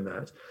encouraged her in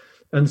that.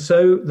 And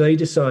so they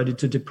decided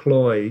to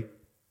deploy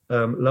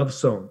Love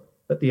Song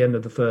at the end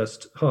of the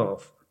first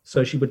half.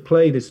 So she would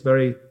play this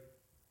very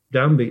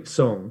downbeat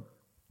song,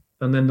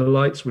 and then the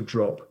lights would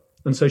drop.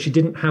 And so she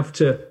didn't have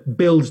to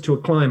build to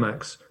a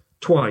climax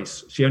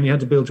twice. She only had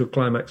to build to a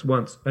climax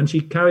once. And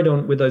she carried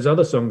on with those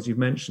other songs you've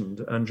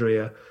mentioned.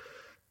 Andrea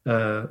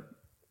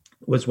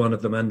was one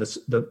of them, and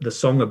the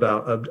song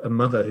about a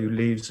mother who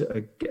leaves,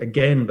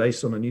 again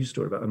based on a news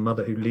story about a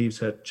mother who leaves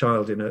her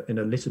child in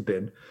a litter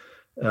bin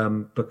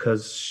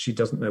because she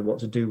doesn't know what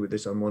to do with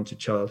this unwanted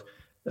child.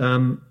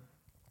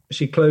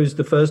 She closed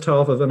the first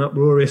half of an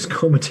uproarious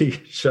comedy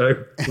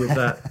show with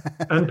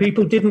that, and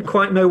people didn't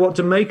quite know what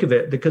to make of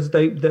it because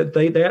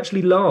they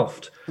actually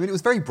laughed. I mean, it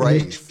was very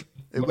brave.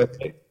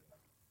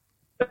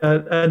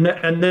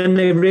 and then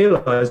they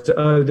realised,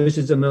 oh, this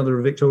is another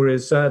of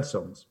Victoria's sad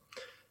songs.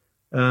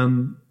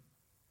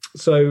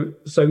 So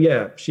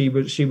yeah, she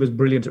was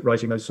brilliant at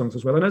writing those songs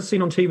as well. And as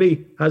seen on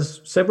TV,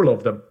 has several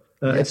of them.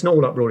 It's not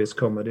all uproarious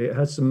comedy. It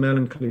has some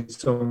melancholy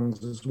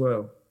songs as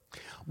well.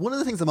 One of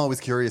the things I'm always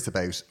curious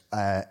about,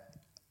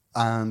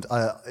 and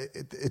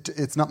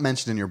it's not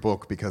mentioned in your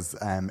book because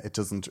it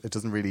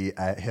doesn't really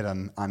hit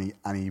on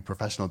any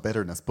professional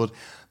bitterness. But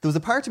there was a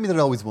part of me that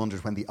I always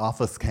wondered when The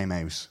Office came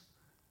out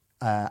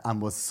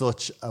and was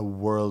such a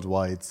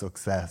worldwide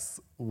success,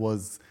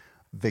 was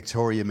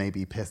Victoria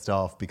maybe pissed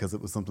off because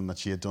it was something that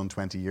she had done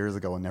 20 years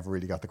ago and never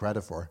really got the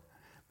credit for,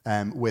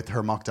 with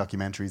her mock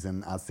documentaries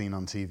and As Seen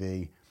on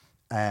TV.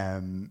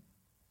 And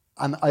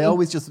I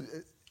always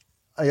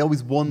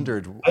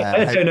wondered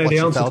I don't know what the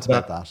you answer felt to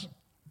that. about that.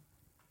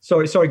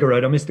 Sorry,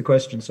 Garrod, I missed the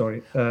question.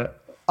 Sorry. I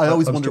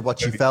always wondered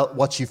what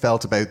you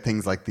felt about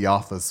things like The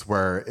Office,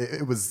 where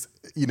it was,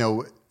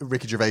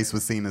 Ricky Gervais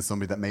was seen as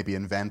somebody that maybe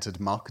invented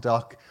mock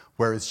doc,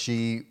 whereas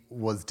she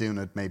was doing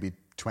it maybe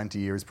 20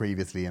 years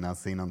previously and As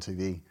Seen on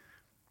TV.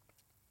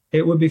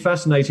 It would be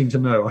fascinating to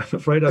know. I'm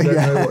afraid I don't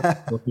know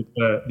what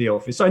The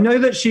Office. I know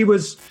that she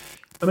was.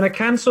 I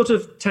can sort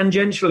of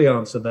tangentially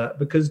answer that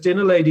because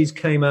Dinner Ladies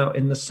came out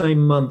in the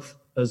same month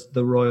as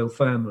The Royal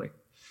Family.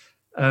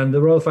 And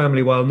The Royal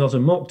Family, while not a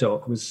mock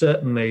doc, was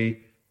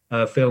certainly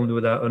filmed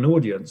without an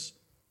audience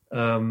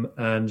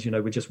and,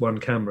 with just one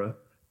camera.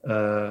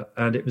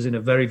 And it was in a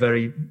very,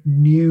 very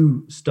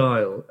new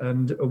style.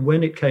 And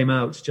when it came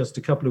out just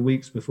a couple of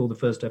weeks before the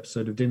first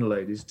episode of Dinner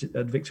Ladies,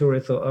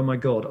 Victoria thought, oh, my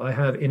God, I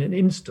have in an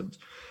instant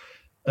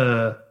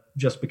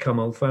just become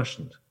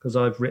old-fashioned because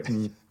I've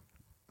written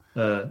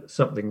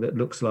something that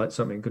looks like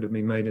something could have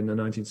been made in the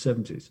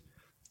 1970s.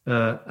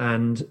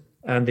 And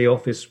The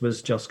Office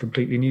was just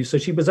completely new. So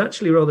she was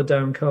actually rather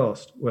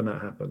downcast when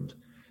that happened.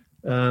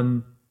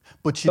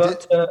 But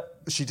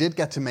she did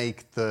get to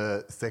make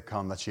the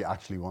sitcom that she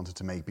actually wanted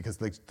to make because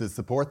the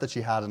support that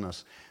she had in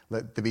it,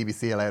 the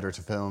BBC allowed her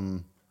to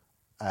film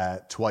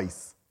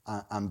twice,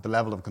 and the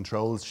level of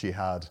controls she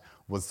had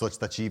was such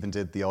that she even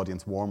did the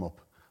audience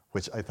warm-up,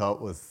 which I thought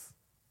was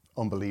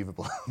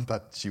unbelievable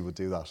that she would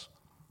do that.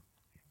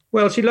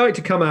 Well, she liked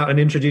to come out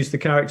and introduce the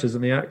characters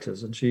and the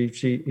actors, and she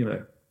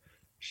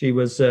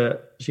was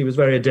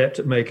very adept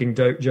at making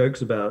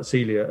jokes about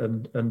Celia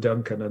and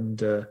Duncan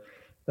and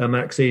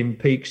Maxine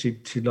Peake.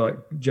 She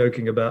liked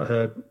joking about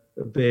her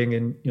being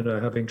in,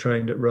 having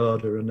trained at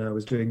RADA and now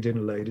was doing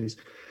Dinner Ladies,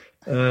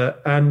 so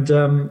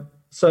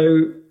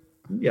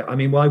yeah.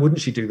 Why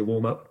wouldn't she do the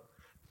warm up?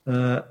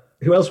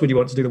 Who else would you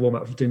want to do the warm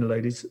up for Dinner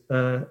Ladies?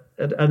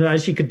 And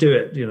as she could do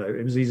it,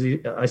 it was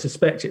easy. I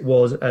suspect it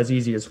was as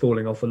easy as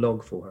falling off a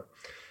log for her.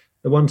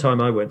 The one time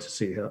I went to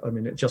see her,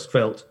 it just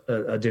felt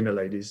a Dinner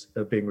Ladies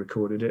being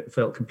recorded. It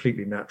felt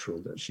completely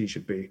natural that she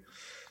should be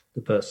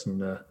the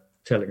person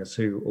telling us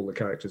who all the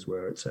characters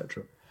were,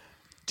 etc.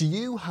 Do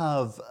you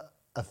have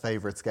a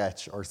favourite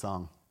sketch or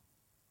song?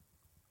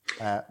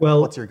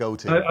 Well, what's your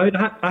go-to?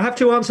 I have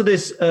to answer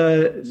this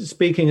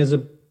speaking as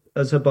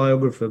her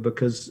biographer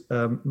because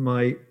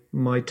my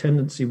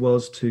tendency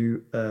was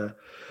to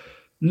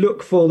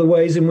look for the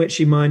ways in which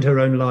she mined her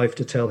own life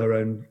to tell her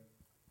own,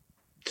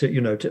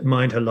 to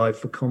mind her life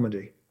for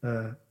comedy.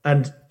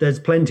 And there's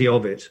plenty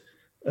of it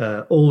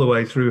all the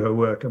way through her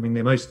work.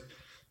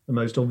 The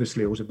most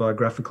obviously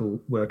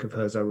autobiographical work of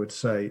hers, I would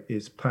say,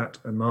 is Pat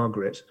and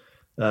Margaret.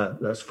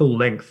 That's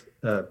full-length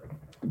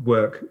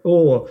work.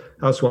 Or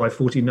Housewife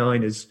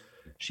 49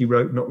 she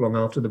wrote not long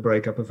after the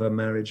breakup of her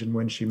marriage, and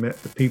when she met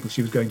the people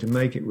she was going to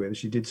make it with,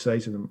 she did say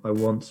to them, I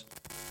want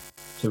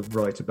to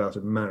write about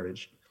a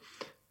marriage.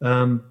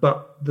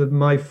 But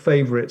my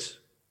favourite,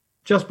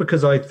 just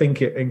because I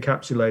think it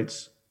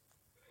encapsulates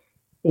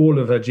all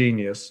of her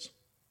genius,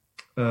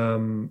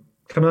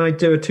 can I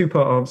do a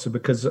two-part answer?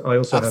 Because I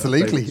also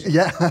absolutely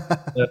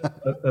have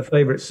a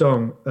favourite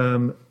song.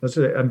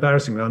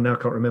 Embarrassingly, I now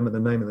can't remember the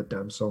name of the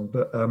damn song,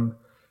 but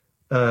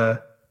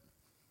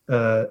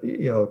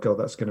oh God,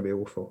 that's going to be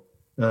awful.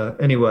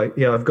 Anyway,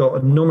 I've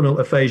got a nominal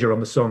aphasia on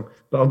the song,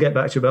 but I'll get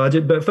back to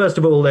it. But first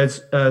of all,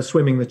 there's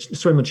Swim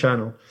the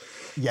Channel.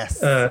 Yes,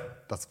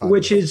 that's fine.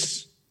 Which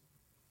is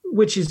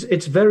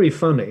it's very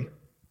funny,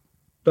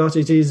 but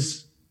it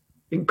is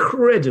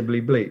incredibly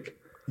bleak.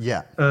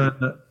 Yeah.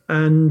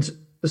 And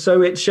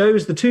so it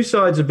shows the two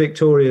sides of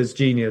Victoria's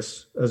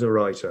genius as a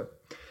writer.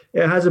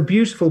 It has a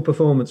beautiful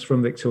performance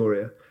from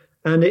Victoria.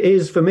 And it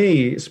is, for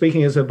me,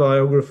 speaking as her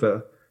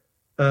biographer,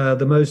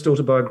 the most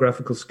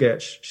autobiographical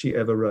sketch she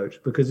ever wrote,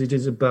 because it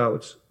is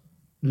about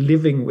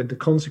living with the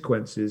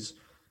consequences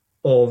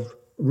of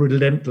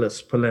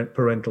relentless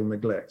parental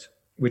neglect,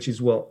 which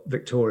is what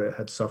Victoria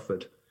had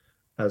suffered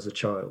as a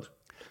child.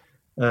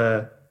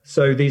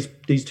 So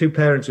these two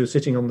parents who are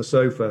sitting on the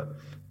sofa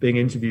being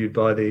interviewed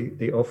by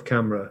the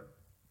off-camera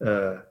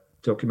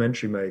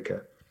documentary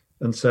maker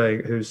and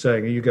who's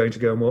saying, are you going to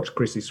go and watch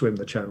Chrissy swim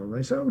the channel? And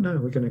they say, oh no,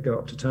 we're going to go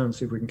up to town and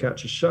see if we can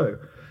catch a show.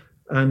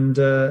 And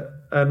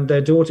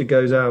their daughter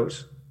goes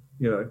out,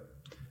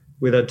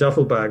 with her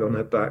duffel bag on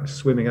her back,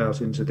 swimming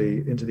out into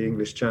the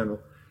English Channel.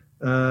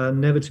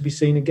 never to be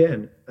seen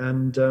again.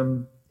 And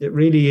it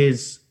really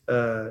is,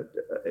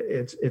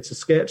 it's a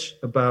sketch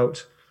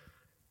about,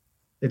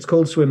 it's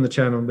called Swim the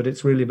Channel, but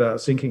it's really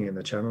about sinking in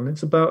the channel. And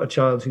it's about a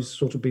child who's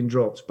sort of been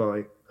dropped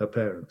by her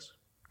parents,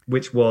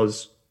 which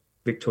was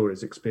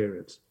Victoria's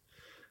experience.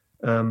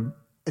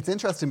 It's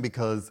interesting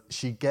because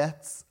she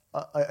gets,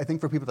 I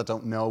think for people that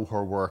don't know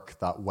her work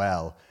that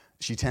well,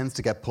 she tends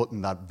to get put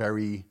in that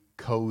very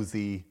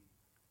cozy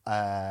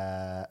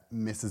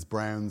Mrs.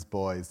 Brown's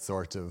Boys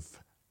sort of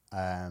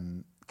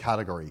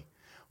category,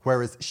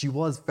 whereas she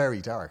was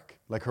very dark.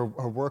 Like her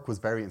work was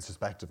very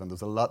introspective, and there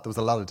was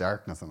a lot of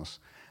darkness in it.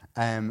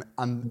 And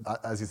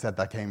as you said,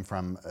 that came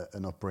from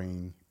an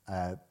upbringing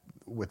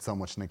with so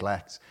much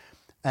neglect.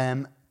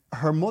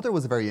 Her mother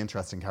was a very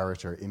interesting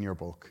character in your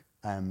book.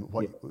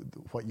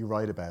 What you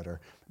write about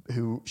her,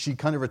 who she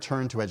kind of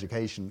returned to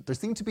education. There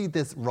seemed to be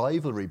this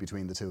rivalry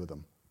between the two of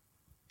them.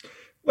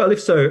 Well,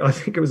 if so, I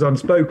think it was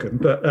unspoken.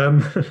 But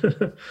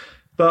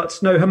but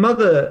no, her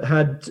mother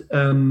had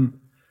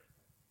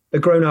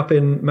grown up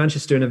in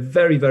Manchester in a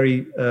very,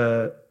 very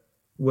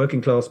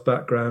working class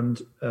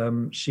background.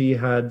 She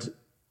had,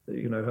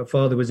 her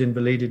father was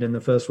invalided in the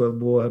First World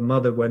War. Her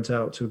mother went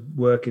out to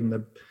work in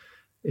the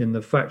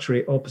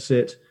factory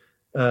opposite,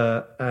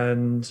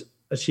 and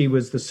she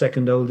was the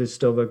second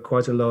oldest of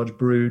quite a large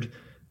brood,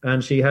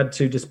 and she had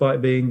to,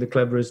 despite being the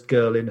cleverest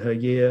girl in her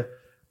year,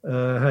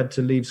 had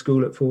to leave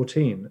school at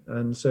 14.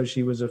 And so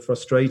she was a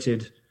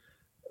frustrated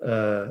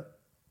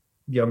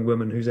young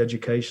woman whose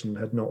education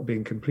had not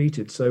been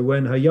completed. So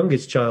when her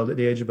youngest child at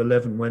the age of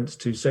 11 went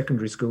to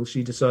secondary school,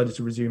 she decided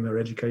to resume her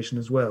education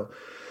as well.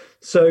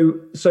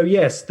 So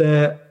yes,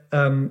 their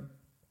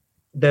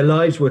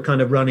lives were kind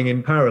of running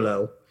in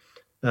parallel.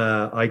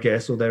 I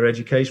guess, or their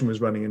education was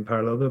running in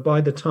parallel. But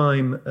by the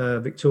time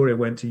Victoria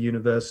went to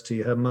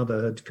university, her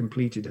mother had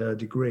completed her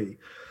degree,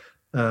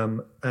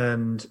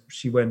 and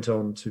she went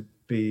on to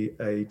be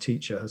a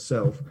teacher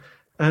herself.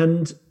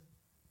 And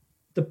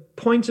the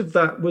point of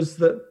that was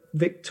that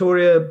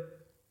Victoria,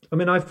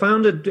 I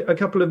found a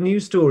couple of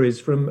news stories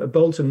from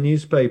Bolton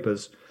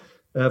newspapers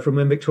from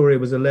when Victoria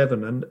was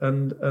 11,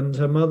 and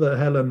her mother,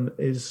 Helen,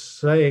 is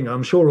saying,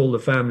 I'm sure all the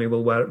family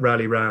will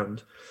rally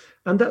round.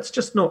 And that's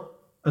just not,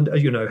 and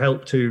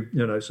help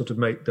to sort of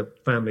make the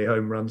family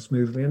home run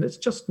smoothly, and it's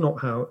just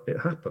not how it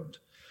happened.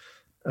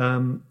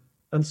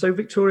 And so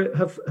Victoria,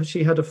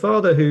 she had a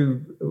father who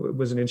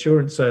was an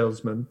insurance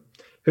salesman,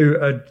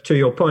 who, to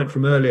your point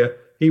from earlier,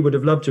 he would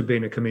have loved to have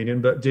been a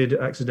comedian, but did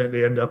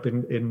accidentally end up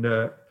in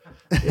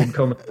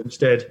comedy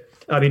instead.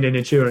 In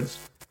insurance.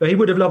 But he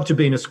would have loved to have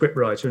been a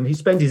scriptwriter, and he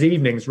spent his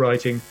evenings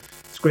writing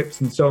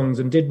scripts and songs,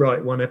 and did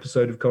write one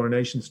episode of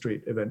Coronation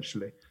Street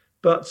eventually.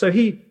 But so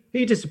he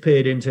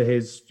disappeared into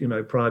his,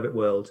 private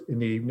world in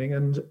the evening,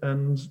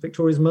 and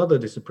Victoria's mother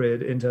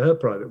disappeared into her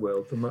private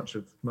world for much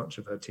of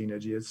her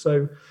teenage years.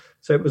 So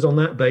it was on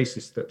that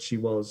basis that she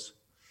was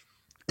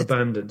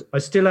abandoned. I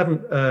still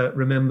haven't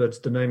remembered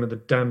the name of the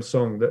damn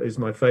song that is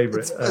my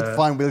favourite. It's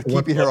fine. We'll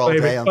keep you here all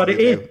day. But it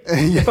is.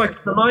 If I can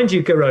remind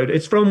you, Garode,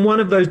 it's from one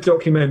of those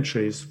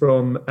documentaries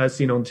from As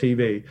Seen on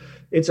TV.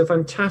 It's a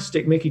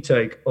fantastic Mickey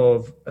take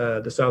of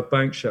the South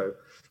Bank show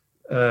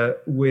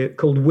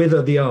called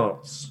Whither the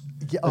Arts.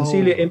 And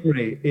Celia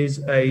Imrie is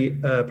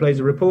plays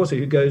a reporter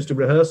who goes to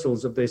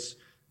rehearsals of this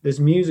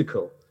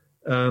musical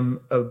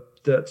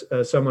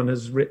that someone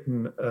has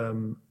written.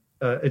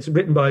 It's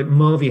written by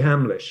Marvy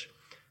Hamlish,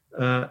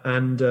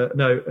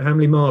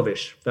 Hamley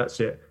Marvish. That's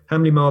it,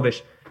 Hamley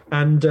Marvish,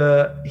 and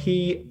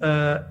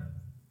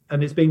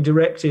and it's being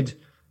directed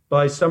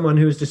by someone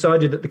who has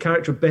decided that the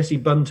character of Bessie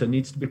Bunter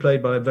needs to be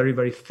played by a very,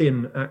 very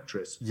thin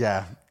actress.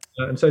 Yeah,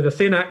 and so the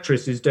thin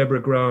actress is Deborah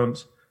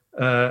Grant.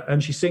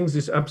 And she sings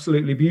this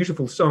absolutely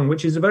beautiful song,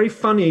 which is a very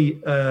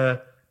funny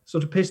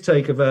sort of piss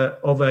take of a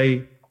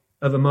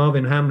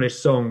Marvin Hamlish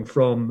song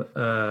from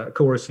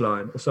Chorus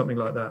Line or something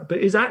like that, but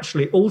is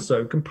actually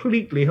also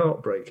completely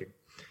heartbreaking.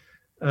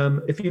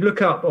 If you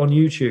look up on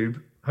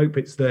YouTube, hope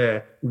it's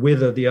there,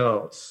 Whither the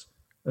Arts,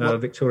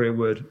 Victoria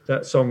Wood,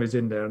 that song is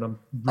in there, and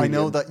I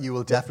know that you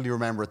will definitely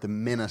remember it the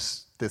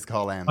minute this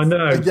call ends. I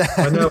know.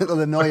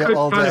 It'll annoy you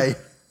all day.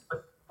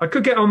 I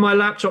could get on my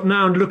laptop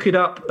now and look it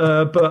up,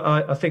 but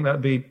I think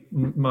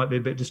might be a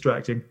bit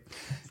distracting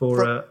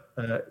for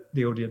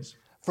the audience.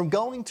 From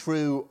going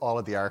through all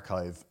of the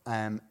archive,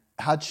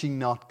 had she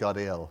not got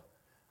ill,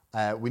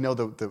 we know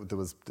that there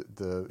was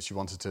she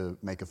wanted to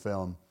make a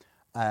film,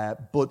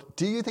 but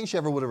do you think she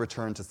ever would have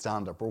returned to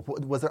stand-up, or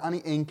was there any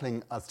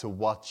inkling as to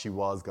what she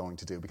was going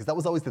to do? Because that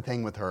was always the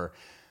thing with her.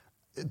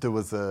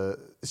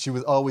 She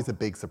was always a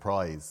big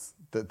surprise,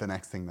 the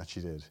next thing that she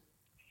did.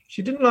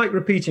 She didn't like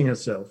repeating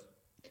herself.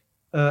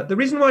 The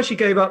reason why she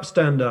gave up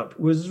stand-up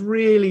was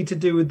really to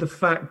do with the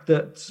fact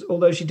that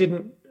although she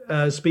didn't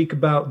speak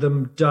about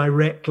them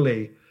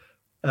directly,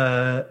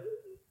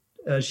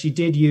 she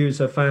did use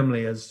her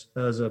family as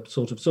a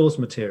sort of source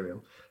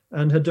material.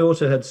 And her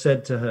daughter had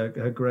said to her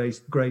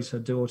Grace, her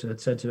daughter,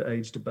 had said to her,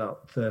 aged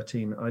about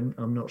 13,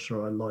 I'm not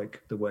sure I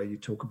like the way you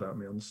talk about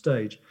me on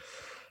stage.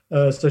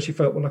 So she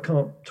felt, well, I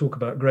can't talk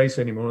about Grace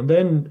anymore. And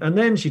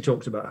then she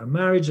talked about her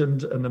marriage,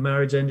 and the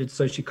marriage ended.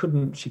 So she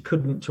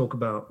couldn't talk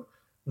about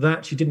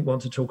that. She didn't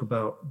want to talk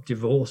about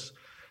divorce.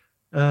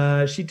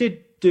 She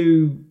did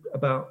do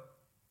about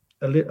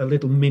a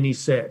little mini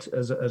set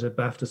as a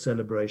BAFTA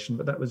celebration,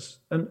 but that was,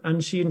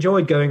 and she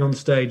enjoyed going on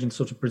stage and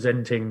sort of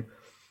presenting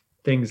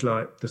things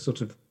like the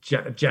sort of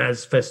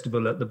jazz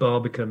festival at the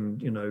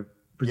Barbican,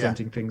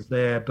 presenting things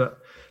there. But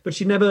I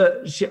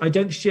don't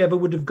think she ever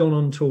would have gone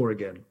on tour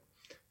again.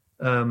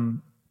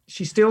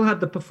 She still had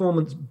the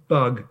performance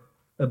bug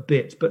a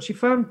bit, but she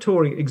found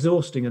touring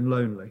exhausting and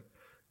lonely.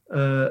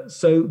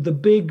 So the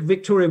big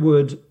Victoria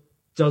Wood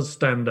does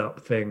stand up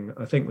thing,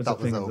 I think, was a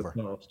thing of the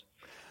past.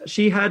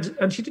 She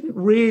didn't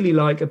really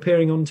like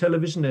appearing on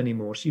television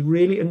anymore. She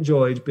really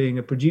enjoyed being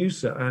a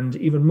producer, and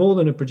even more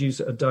than a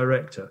producer, a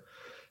director.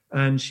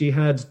 And she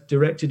had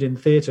directed in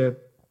theatre,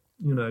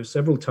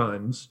 several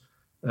times,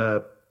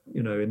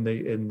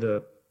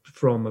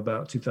 from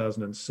about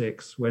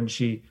 2006 when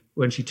she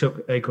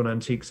took Acorn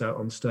Antiques out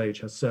on stage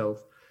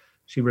herself.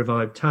 She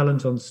revived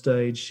talent on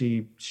stage.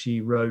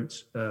 She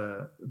wrote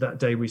That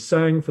Day We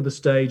Sang for the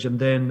stage, and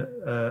then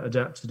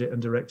adapted it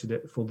and directed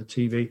it for the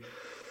TV.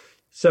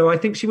 So I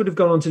think she would have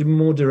gone on to do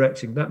more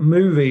directing. That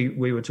movie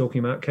we were talking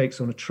about,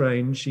 Cakes on a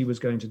Train, she was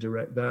going to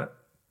direct that.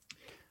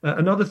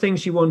 Another thing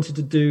she wanted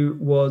to do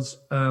was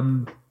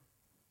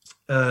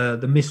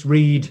the Miss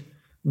Reed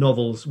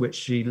novels, which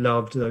she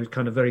loved, those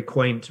kind of very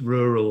quaint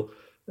rural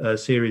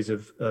series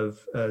of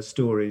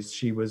stories.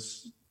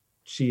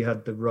 She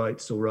had the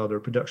rights, or rather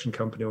a production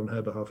company on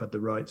her behalf had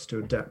the rights to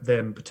adapt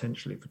them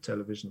potentially for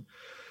television.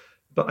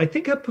 But I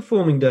think her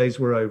performing days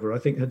were over. I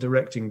think her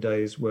directing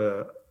days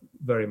were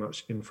very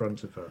much in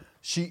front of her.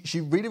 She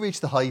really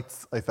reached the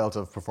heights, I felt,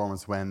 of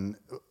performance when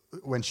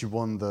she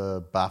won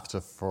the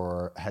BAFTA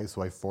for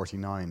Housewife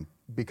 49,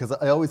 because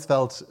I always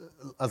felt,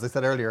 as I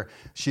said earlier,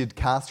 she had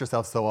cast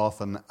herself so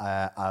often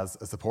as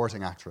a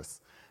supporting actress.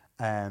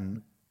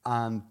 And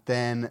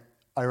then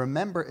I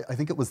remember, I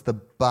think it was the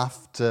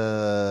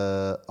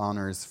BAFTA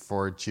honours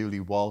for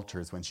Julie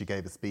Walters when she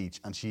gave a speech,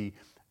 and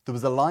there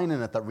was a line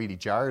in it that really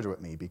jarred with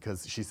me,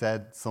 because she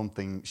said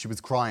something, she was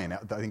crying. I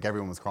think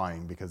everyone was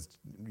crying because,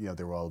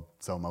 they were all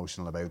so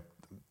emotional about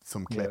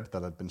some clip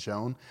that had been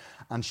shown.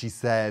 And she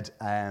said,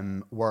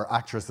 we're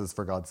actresses,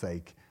 for God's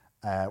sake,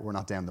 we're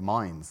not down the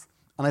mines.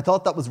 And I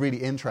thought that was really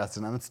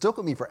interesting, and it stuck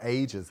with me for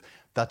ages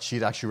that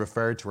she'd actually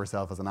referred to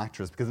herself as an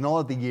actress, because in all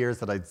of the years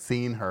that I'd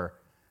seen her,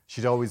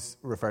 she'd always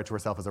referred to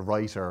herself as a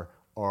writer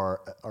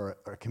or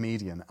a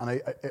comedian. And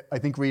I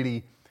think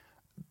really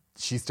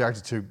she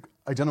started to,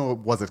 I don't know,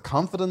 was it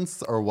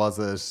confidence or was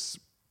it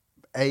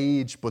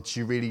age, but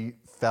she really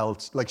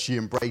felt like she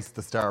embraced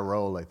the star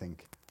role, I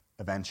think,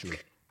 eventually.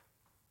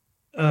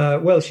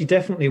 Well, she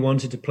definitely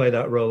wanted to play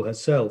that role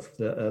herself,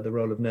 the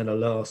role of Nella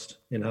Last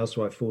in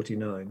Housewife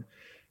 49.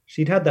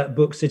 She'd had that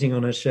book sitting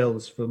on her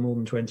shelves for more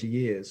than 20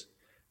 years,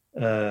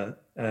 and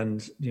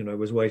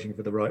was waiting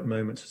for the right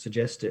moment to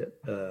suggest it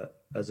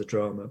as a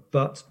drama.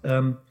 But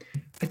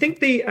I think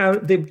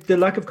the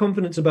lack of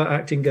confidence about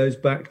acting goes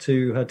back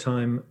to her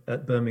time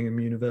at Birmingham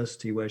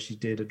University, where she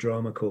did a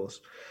drama course.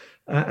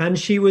 And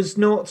she was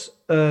not,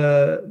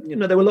 there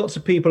were lots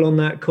of people on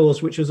that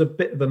course, which was a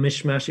bit of a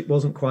mishmash. It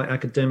wasn't quite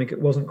academic.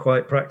 It wasn't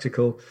quite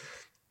practical.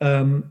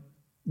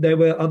 There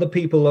were other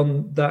people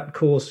on that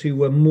course who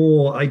were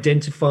more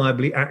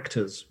identifiably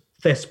actors,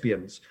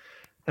 thespians.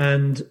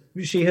 And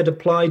she had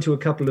applied to a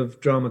couple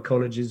of drama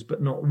colleges,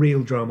 but not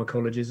real drama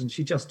colleges. And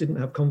she just didn't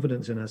have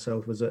confidence in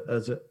herself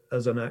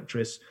as an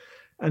actress.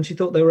 And she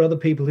thought there were other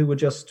people who were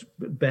just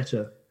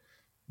better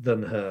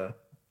than her.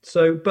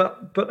 So,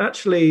 but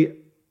actually,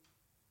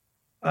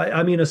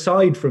 I mean,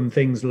 aside from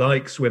things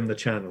like Swim the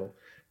Channel,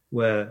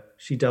 where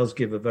she does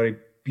give a very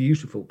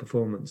beautiful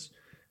performance,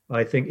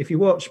 I think if you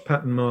watch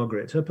Pat and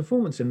Margaret, her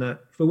performance in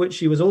that, for which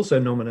she was also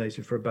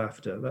nominated for a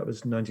BAFTA, that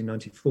was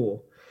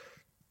 1994,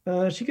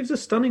 she gives a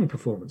stunning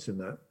performance in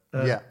that.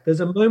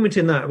 There's a moment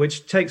in that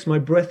which takes my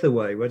breath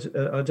away. Where,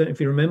 I don't know if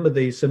you remember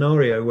the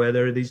scenario where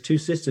there are these two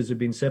sisters who've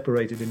been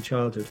separated in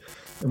childhood,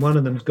 and one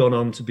of them's gone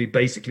on to be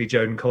basically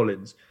Joan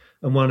Collins,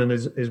 and one of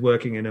them is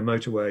working in a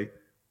motorway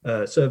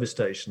service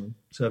station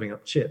serving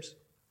up chips.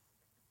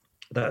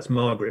 That's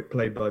Margaret,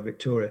 played by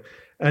Victoria,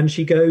 and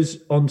she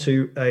goes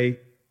onto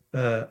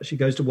she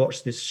goes to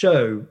watch this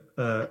show,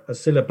 a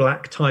Cilla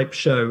Black type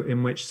show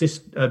in which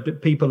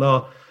people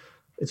are.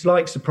 It's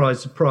like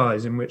Surprise,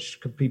 Surprise, in which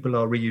people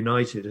are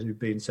reunited who've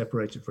been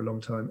separated for a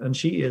long time, and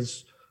she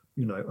is,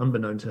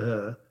 unbeknown to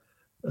her,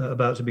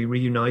 about to be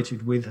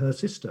reunited with her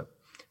sister,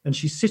 and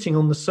she's sitting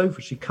on the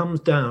sofa. She comes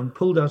down,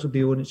 pulled out of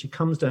the audience. She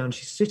comes down.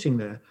 She's sitting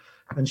there.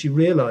 And she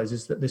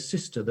realizes that this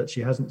sister that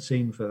she hasn't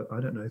seen for,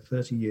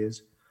 30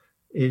 years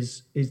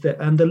is there.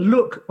 And the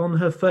look on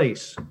her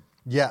face.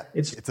 Yeah.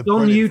 It's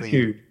on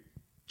YouTube.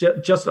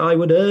 Just, I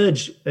would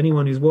urge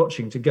anyone who's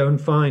watching to go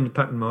and find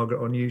Pat and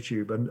Margaret on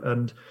YouTube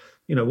and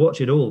watch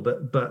it all.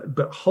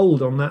 But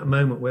hold on that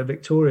moment where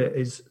Victoria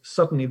is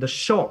suddenly, the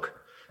shock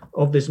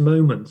of this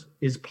moment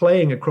is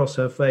playing across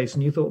her face,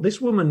 and you thought,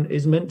 this woman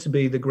is meant to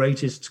be the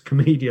greatest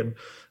comedian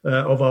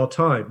of our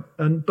time,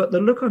 but the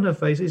look on her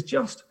face is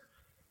just,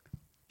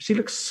 she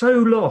looks so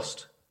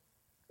lost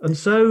and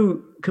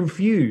so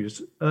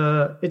confused.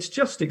 It's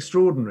just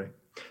extraordinary.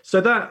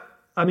 So that,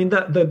 I mean,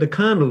 that the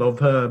kernel of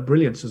her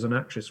brilliance as an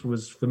actress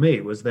was, for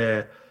me, was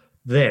there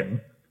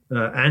then,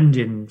 and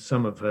in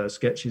some of her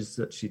sketches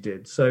that she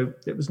did. So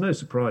it was no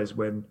surprise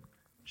when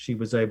she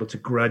was able to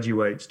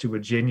graduate to a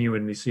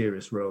genuinely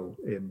serious role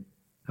in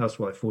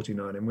Housewife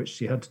 49, in which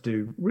she had to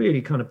do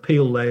really kind of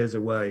peel layers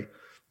away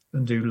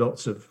and do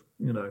lots of,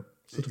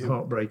 sort of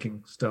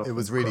heartbreaking stuff. It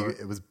was really,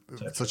 it was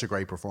such a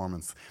great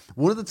performance.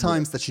 One of the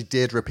times that she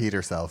did repeat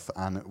herself,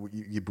 and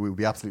we would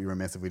be absolutely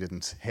remiss if we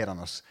didn't hit on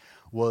it,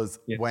 was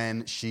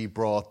when she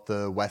brought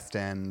the West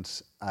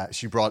End,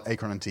 she brought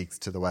Acorn Antiques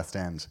to the West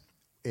End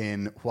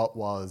in what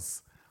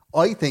was,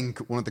 I think,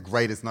 one of the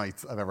greatest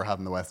nights I've ever had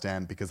in the West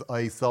End, because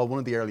I saw one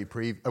of the early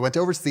I went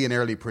over to see an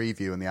early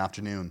preview in the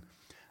afternoon,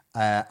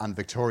 and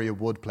Victoria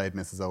Wood played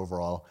Mrs.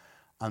 Overall,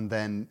 and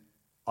then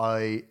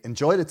I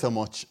enjoyed it so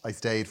much, I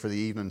stayed for the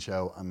evening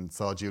show and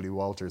saw Julie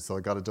Walters, so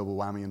I got a double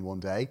whammy in one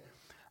day.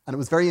 And it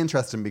was very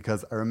interesting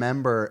because I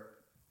remember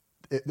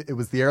it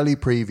was the early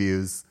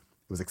previews,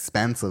 it was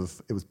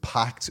expensive, it was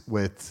packed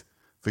with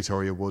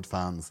Victoria Wood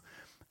fans.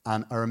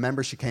 And I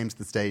remember she came to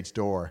the stage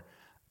door,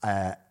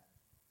 and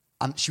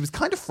she was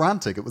kind of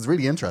frantic. It was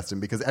really interesting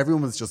because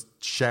everyone was just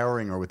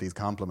showering her with these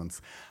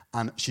compliments.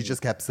 And she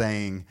just kept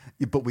saying,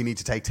 but we need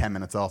to take 10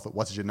 minutes off it.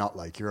 What did you not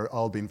like? You're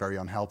all being very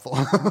unhelpful.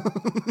 I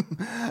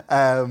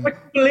can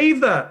believe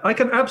that. I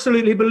can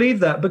absolutely believe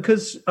that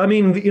because, I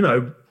mean,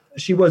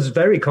 she was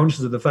very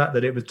conscious of the fact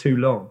that it was too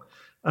long.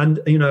 And,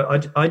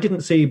 I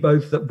didn't see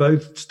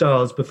both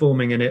stars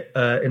performing in it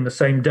in the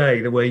same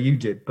day the way you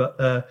did. But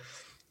I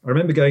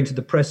remember going to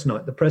the press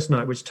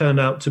night, which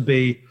turned out to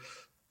be,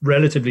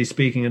 relatively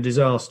speaking, a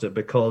disaster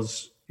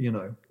because, it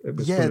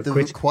was full of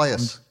critics.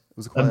 Quiet. It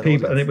was a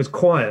quiet and it was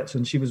quiet,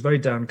 and she was very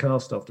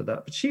downcast after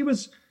that. But she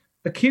was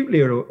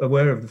acutely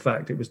aware of the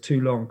fact it was too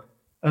long.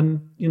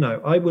 And,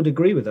 I would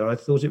agree with her. I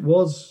thought it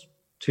was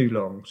too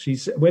long.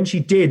 When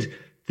she did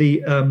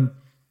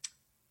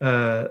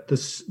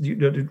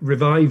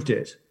revived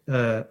it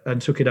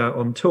and took it out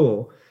on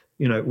tour,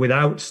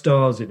 without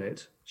stars in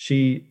it,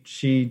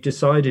 she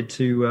decided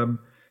to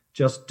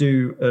just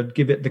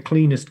give it the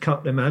cleanest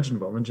cut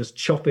imaginable and just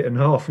chop it in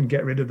half and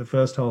get rid of the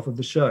first half of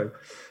the show.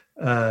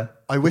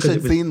 I wish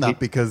I'd seen that,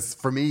 because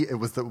for me it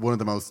was one of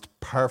the most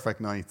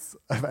perfect nights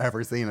I've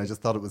ever seen. I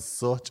just thought it was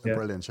such a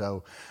brilliant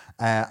show.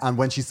 And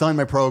when she signed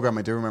my program,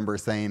 I do remember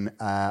saying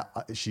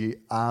she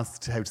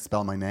asked how to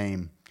spell my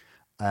name,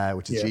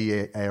 which is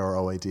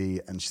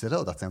G-A-R-O-I-D, and she said,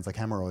 "Oh, that sounds like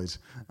hemorrhoid."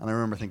 And I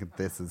remember thinking,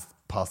 this is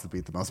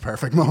possibly the most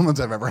perfect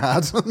moment I've ever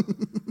had.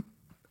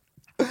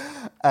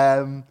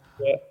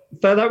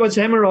 So that was,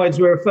 hemorrhoids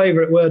were a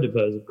favourite word of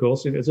hers, of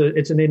course.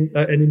 It's an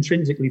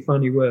intrinsically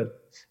funny word.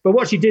 But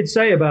what she did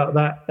say about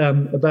that,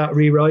 about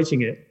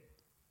rewriting it,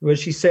 was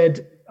she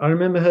said, I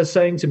remember her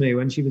saying to me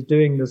when she was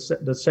doing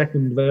the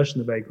second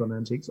version of Acorn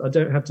Antiques, I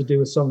don't have to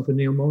do a song for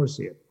Neil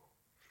Morrissey.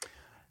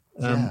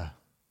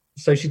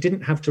 So she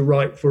didn't have to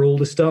write for all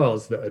the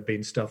stars that had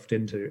been stuffed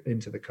into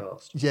the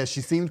cast. Yeah, she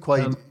seemed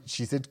quite.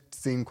 She did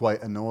seem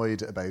quite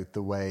annoyed about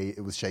the way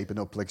it was shaping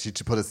up. Like she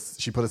put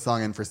a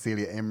song in for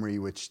Celia Imrie,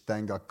 which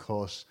then got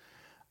cut.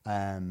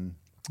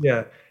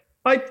 Celia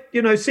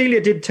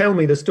did tell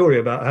me the story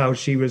about how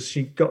she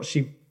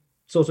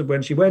sort of,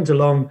 when she went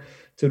along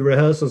to the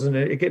rehearsals, and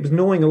it was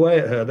gnawing away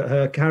at her that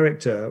her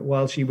character,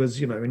 while she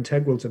was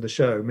integral to the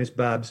show, Miss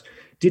Babs,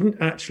 didn't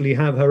actually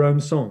have her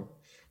own song.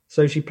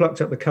 So she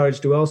plucked up the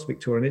courage to ask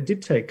Victoria, and it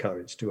did take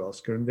courage to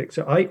ask her. And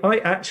Victor, I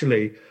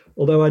actually,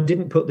 although I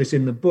didn't put this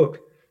in the book,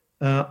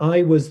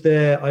 I was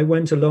there. I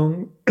went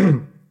along.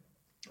 I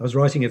was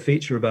writing a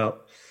feature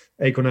about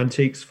Acorn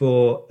Antiques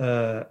for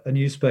a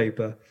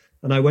newspaper,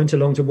 and I went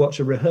along to watch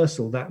a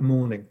rehearsal that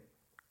morning.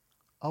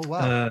 Oh,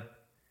 wow.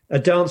 A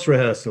dance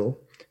rehearsal,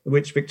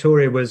 which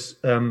Victoria was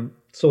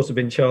sort of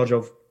in charge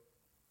of.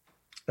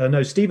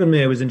 No, Stephen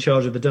Mear was in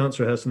charge of the dance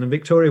rehearsal, and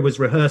Victoria was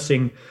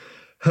rehearsing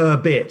her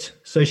bit.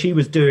 So she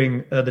was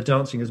doing the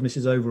dancing as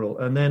Mrs. Overall.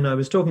 And then I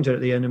was talking to her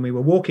at the end, and we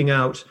were walking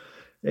out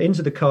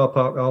into the car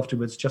park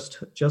afterwards,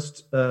 just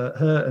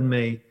her and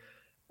me.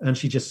 And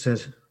she just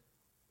said,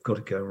 got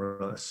to go and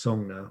write a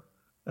song now.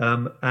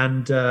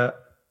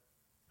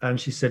 And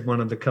she said,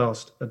 one of the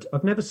cast,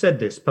 I've never said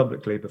this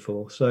publicly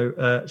before.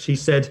 So she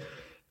said,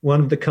 one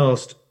of the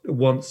cast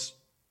once,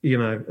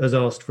 has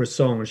asked for a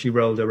song, and she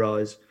rolled her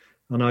eyes.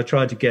 And I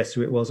tried to guess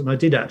who it was. And I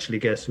did actually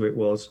guess who it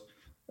was.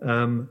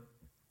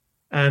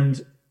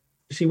 And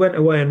she went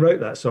away and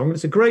wrote that song.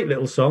 It's a great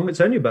little song. It's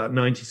only about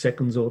 90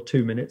 seconds or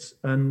 2 minutes.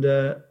 And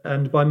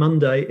by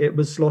Monday, it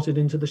was slotted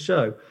into the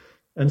show.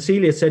 And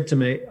Celia said to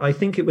me, I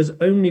think it was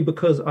only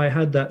because I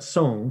had that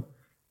song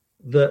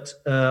that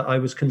I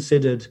was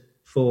considered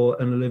for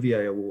an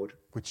Olivier Award,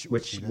 which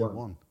she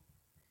won.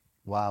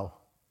 Wow.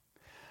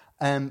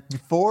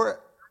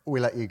 Before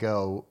we let you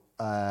go,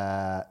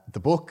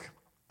 the book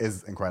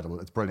is incredible.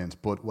 It's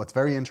brilliant. But what's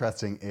very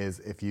interesting is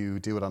if you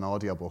do it on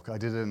audiobook. I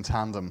did it in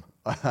tandem.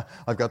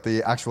 I've got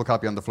the actual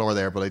copy on the floor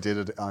there, but I did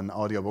it on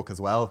audiobook as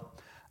well.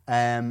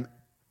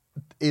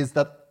 Is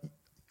that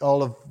a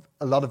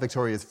lot of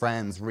Victoria's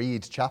friends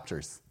read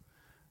chapters.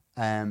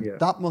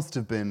 That must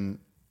have been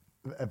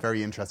a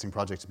very interesting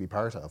project to be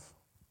part of.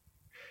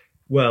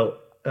 Well,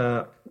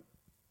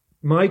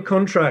 my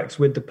contract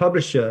with the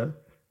publisher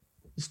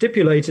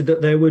stipulated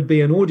that there would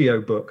be an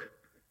audiobook,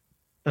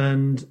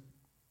 and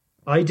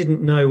I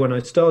didn't know when I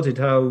started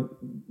how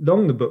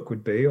long the book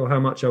would be or how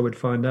much I would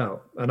find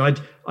out. And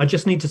I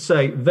just need to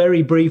say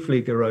very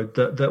briefly, Garode,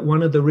 that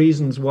one of the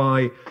reasons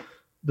why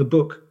the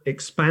book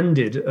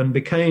expanded and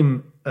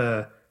became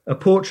a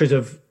portrait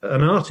of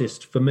an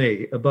artist for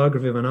me, a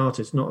biography of an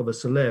artist, not of a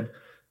celeb,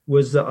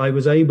 was that I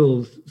was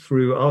able,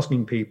 through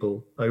asking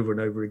people over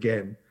and over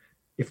again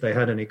if they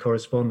had any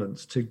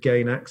correspondence, to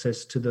gain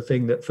access to the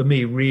thing that for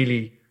me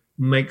really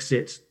makes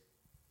it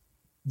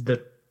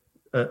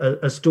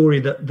a story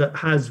that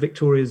has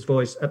Victoria's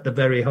voice at the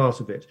very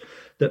heart of it,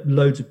 that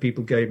loads of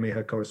people gave me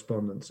her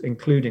correspondence,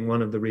 including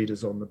one of the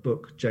readers on the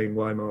book, Jane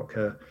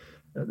Wymark,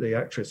 the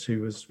actress who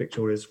was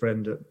Victoria's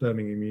friend at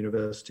Birmingham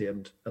University,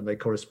 and they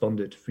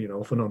corresponded,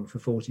 off and on for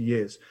 40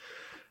 years.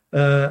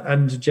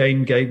 And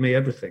Jane gave me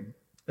everything.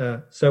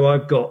 So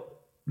I've got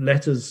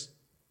letters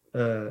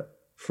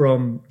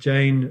from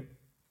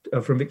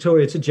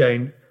Victoria to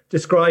Jane,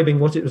 describing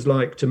what it was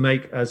like to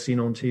make As Seen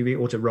on TV,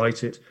 or to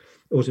write it,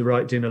 or to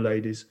write Dinner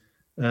Ladies,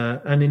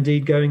 and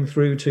indeed going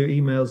through to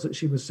emails that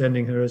she was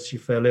sending her as she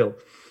fell ill.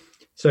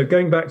 So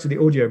going back to the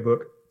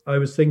audiobook, I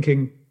was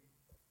thinking,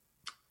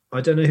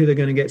 I don't know who they're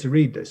going to get to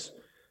read this,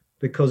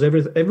 because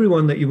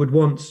everyone that you would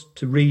want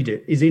to read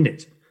it is in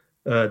it,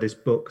 this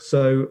book.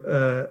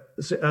 So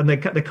and there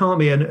can't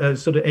be a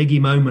sort of eggy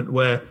moment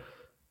where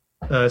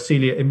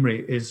Celia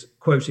Imrie is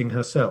quoting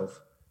herself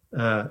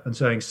and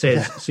saying,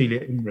 says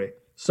Celia Imrie.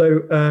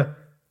 So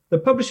the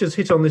publishers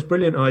hit on this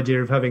brilliant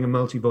idea of having a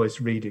multi-voice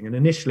reading. And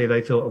initially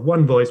they thought of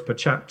one voice per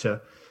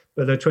chapter,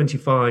 but there are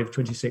 25,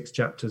 26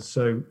 chapters.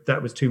 So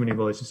that was too many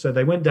voices. So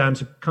they went down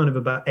to kind of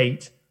about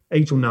eight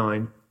or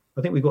nine.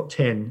 I think we got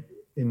 10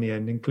 in the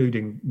end,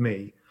 including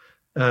me,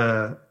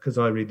 because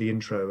I read the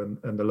intro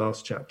and the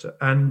last chapter.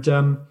 And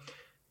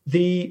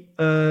they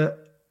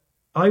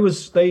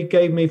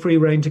gave me free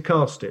rein to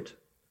cast it.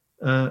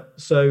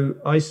 So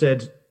I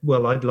said,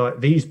 well, I'd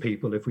like these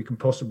people if we can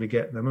possibly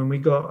get them. And we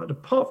got,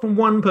 apart from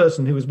one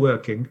person who was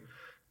working,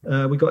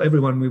 we got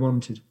everyone we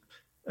wanted.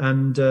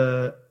 And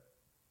it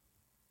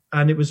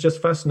was just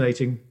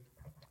fascinating,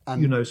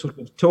 sort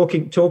of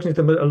talking to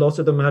them. A lot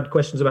of them had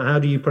questions about, how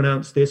do you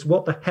pronounce this?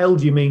 What the hell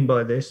do you mean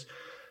by this?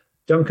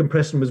 Duncan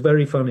Preston was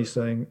very funny,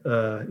 saying,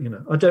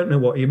 I don't know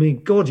what you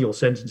mean. God, your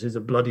sentences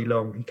are bloody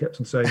long, he kept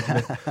on saying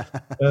to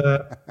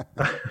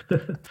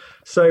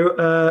me.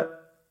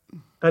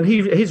 And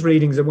his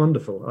readings are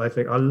wonderful, I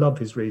think. I love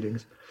his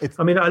readings.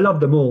 I love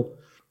them all.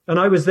 And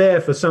I was there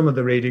for some of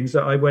the readings.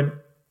 I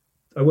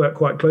worked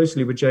quite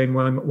closely with Jane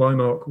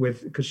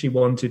Wymark because she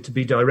wanted to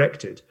be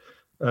directed.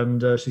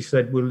 And she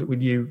said,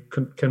 "Will you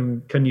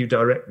can you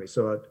direct me?"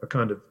 So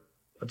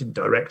I didn't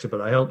direct her, but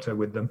I helped her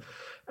with them.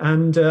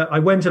 And I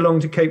went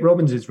along to Kate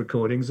Robbins's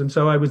recordings. And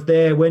so I was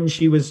there when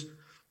she was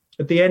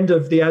at the end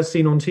of the As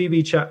Seen on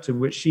TV chapter,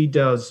 which she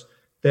does.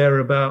 There are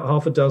about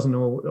half a dozen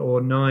or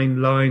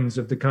 9 lines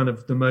of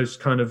the most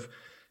kind of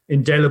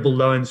indelible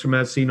lines from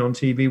As Seen on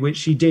TV, which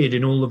she did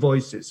in all the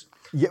voices.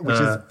 Yeah, which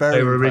is very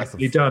they were impressive.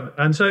 originally done.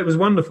 And so it was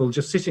wonderful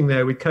just sitting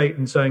there with Kate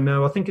and saying,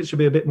 no, I think it should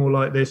be a bit more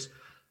like this.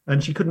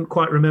 And she couldn't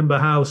quite remember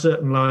how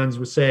certain lines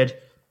were said.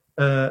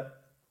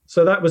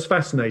 So that was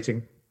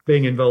fascinating,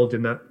 being involved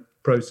in that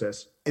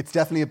process. It's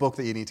definitely a book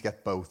that you need to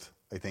get both,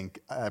 I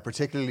think,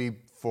 particularly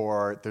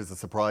there's a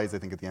surprise, I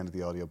think, at the end of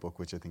the audiobook,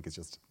 which I think is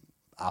just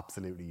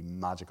absolutely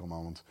magical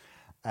moment.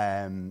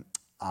 And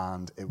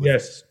it was...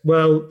 Yes,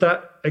 well,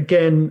 that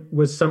again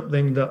was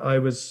something that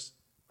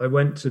I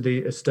went to the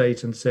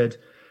estate and said,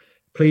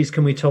 please,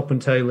 can we top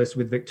and tail this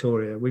with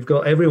Victoria? We've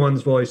got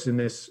everyone's voice in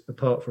this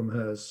apart from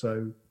hers,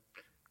 so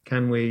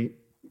can we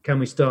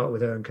start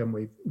with her and can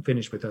we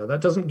finish with her?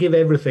 That doesn't give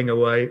everything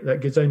away,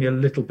 that gives only a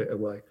little bit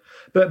away.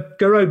 But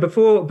Garode,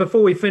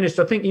 before we finished,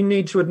 I think you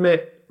need to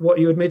admit what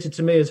you admitted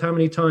to me is how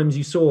many times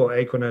you saw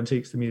Acorn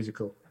Antiques the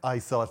musical. I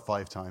saw it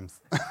 5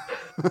 times.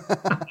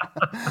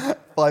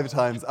 5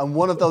 times. And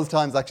one of those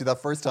times, actually,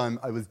 that first time,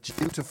 I was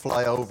due to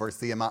fly over,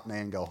 see a matinee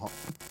and go home.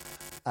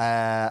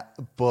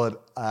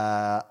 But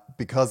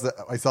because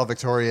I saw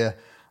Victoria,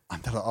 I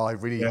thought, I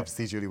really have to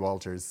see Julie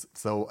Walters.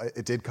 So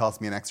it did cost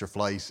me an extra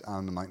flight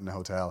and a night in a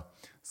hotel.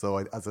 So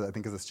I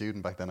think as a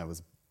student back then, I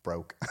was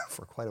broke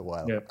for quite a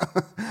while. Yeah.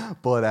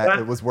 But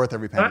it was worth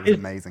every penny. It was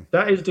amazing.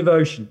 That is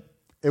devotion.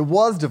 It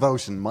was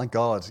devotion, my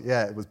God.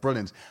 Yeah, it was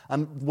brilliant.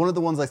 And one of the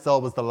ones I saw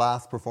was the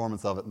last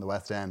performance of it in the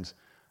West End,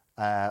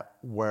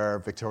 where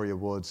Victoria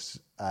Wood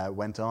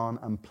went on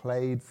and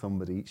played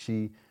somebody.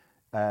 She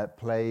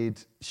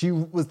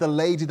was the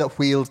lady that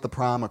wheeled the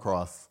pram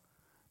across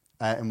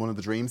in one of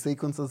the dream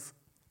sequences.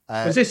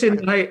 Is this in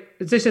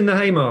the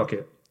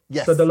Haymarket?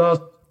 Yes. So the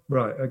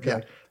Right. Okay.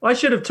 Yeah. I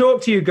should have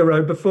talked to you,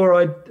 Garode, before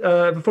I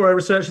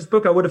researched this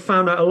book. I would have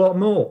found out a lot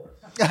more.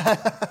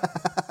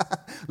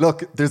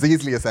 Look, there's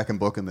easily a second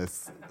book in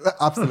this.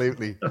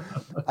 Absolutely.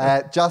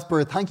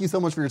 Jasper, thank you so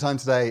much for your time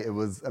today. It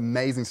was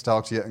amazing to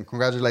talk to you, and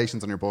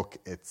congratulations on your book.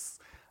 It's,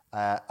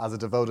 as a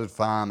devoted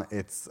fan,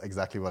 it's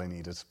exactly what I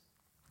needed.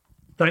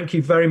 Thank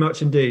you very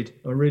much indeed.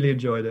 I really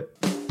enjoyed it.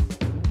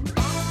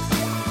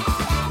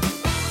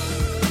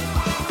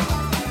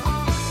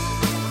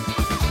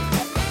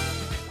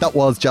 That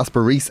was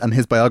Jasper Rees, and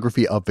his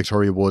biography of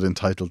Victoria Wood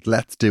entitled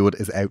Let's Do It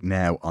is out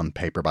now on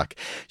paperback.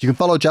 You can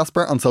follow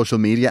Jasper on social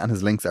media, and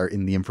his links are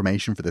in the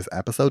information for this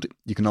episode.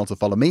 You can also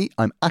follow me.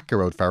 I'm at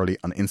Garode Farrelly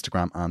on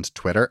Instagram and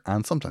Twitter,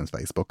 and sometimes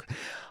Facebook.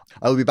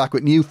 I will be back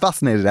with new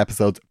fascinated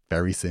episodes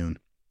very soon.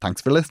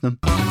 Thanks for listening.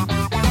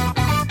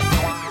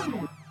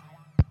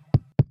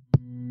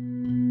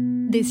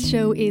 This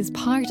show is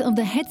part of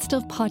the Head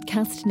Stuff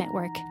Podcast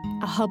Network,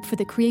 a hub for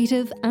the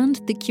creative and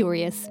the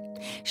curious.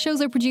 Shows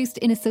are produced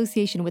in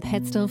association with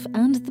Head Stuff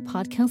and the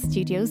Podcast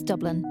Studios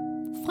Dublin.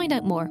 Find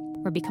out more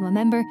or become a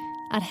member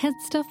at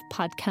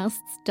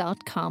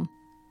headstuffpodcasts.com.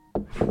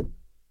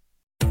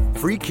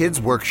 Free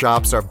Kids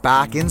Workshops are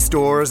back in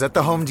stores at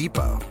the Home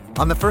Depot.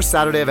 On the first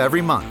Saturday of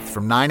every month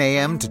from 9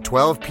 a.m. to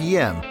 12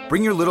 p.m.,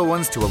 bring your little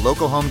ones to a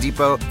local Home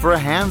Depot for a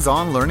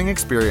hands-on learning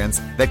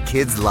experience that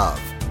kids love.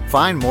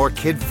 Find more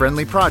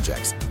kid-friendly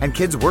projects and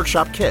kids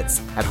workshop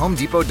kits at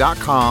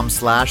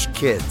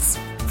homedepot.com/kids.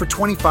 For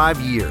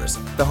 25 years,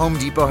 the Home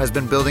Depot has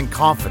been building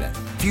confident,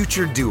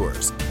 future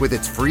doers with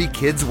its free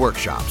kids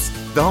workshops.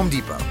 The Home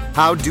Depot,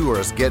 how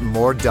doers get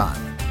more done.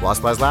 While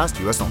supplies last,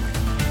 U.S. only.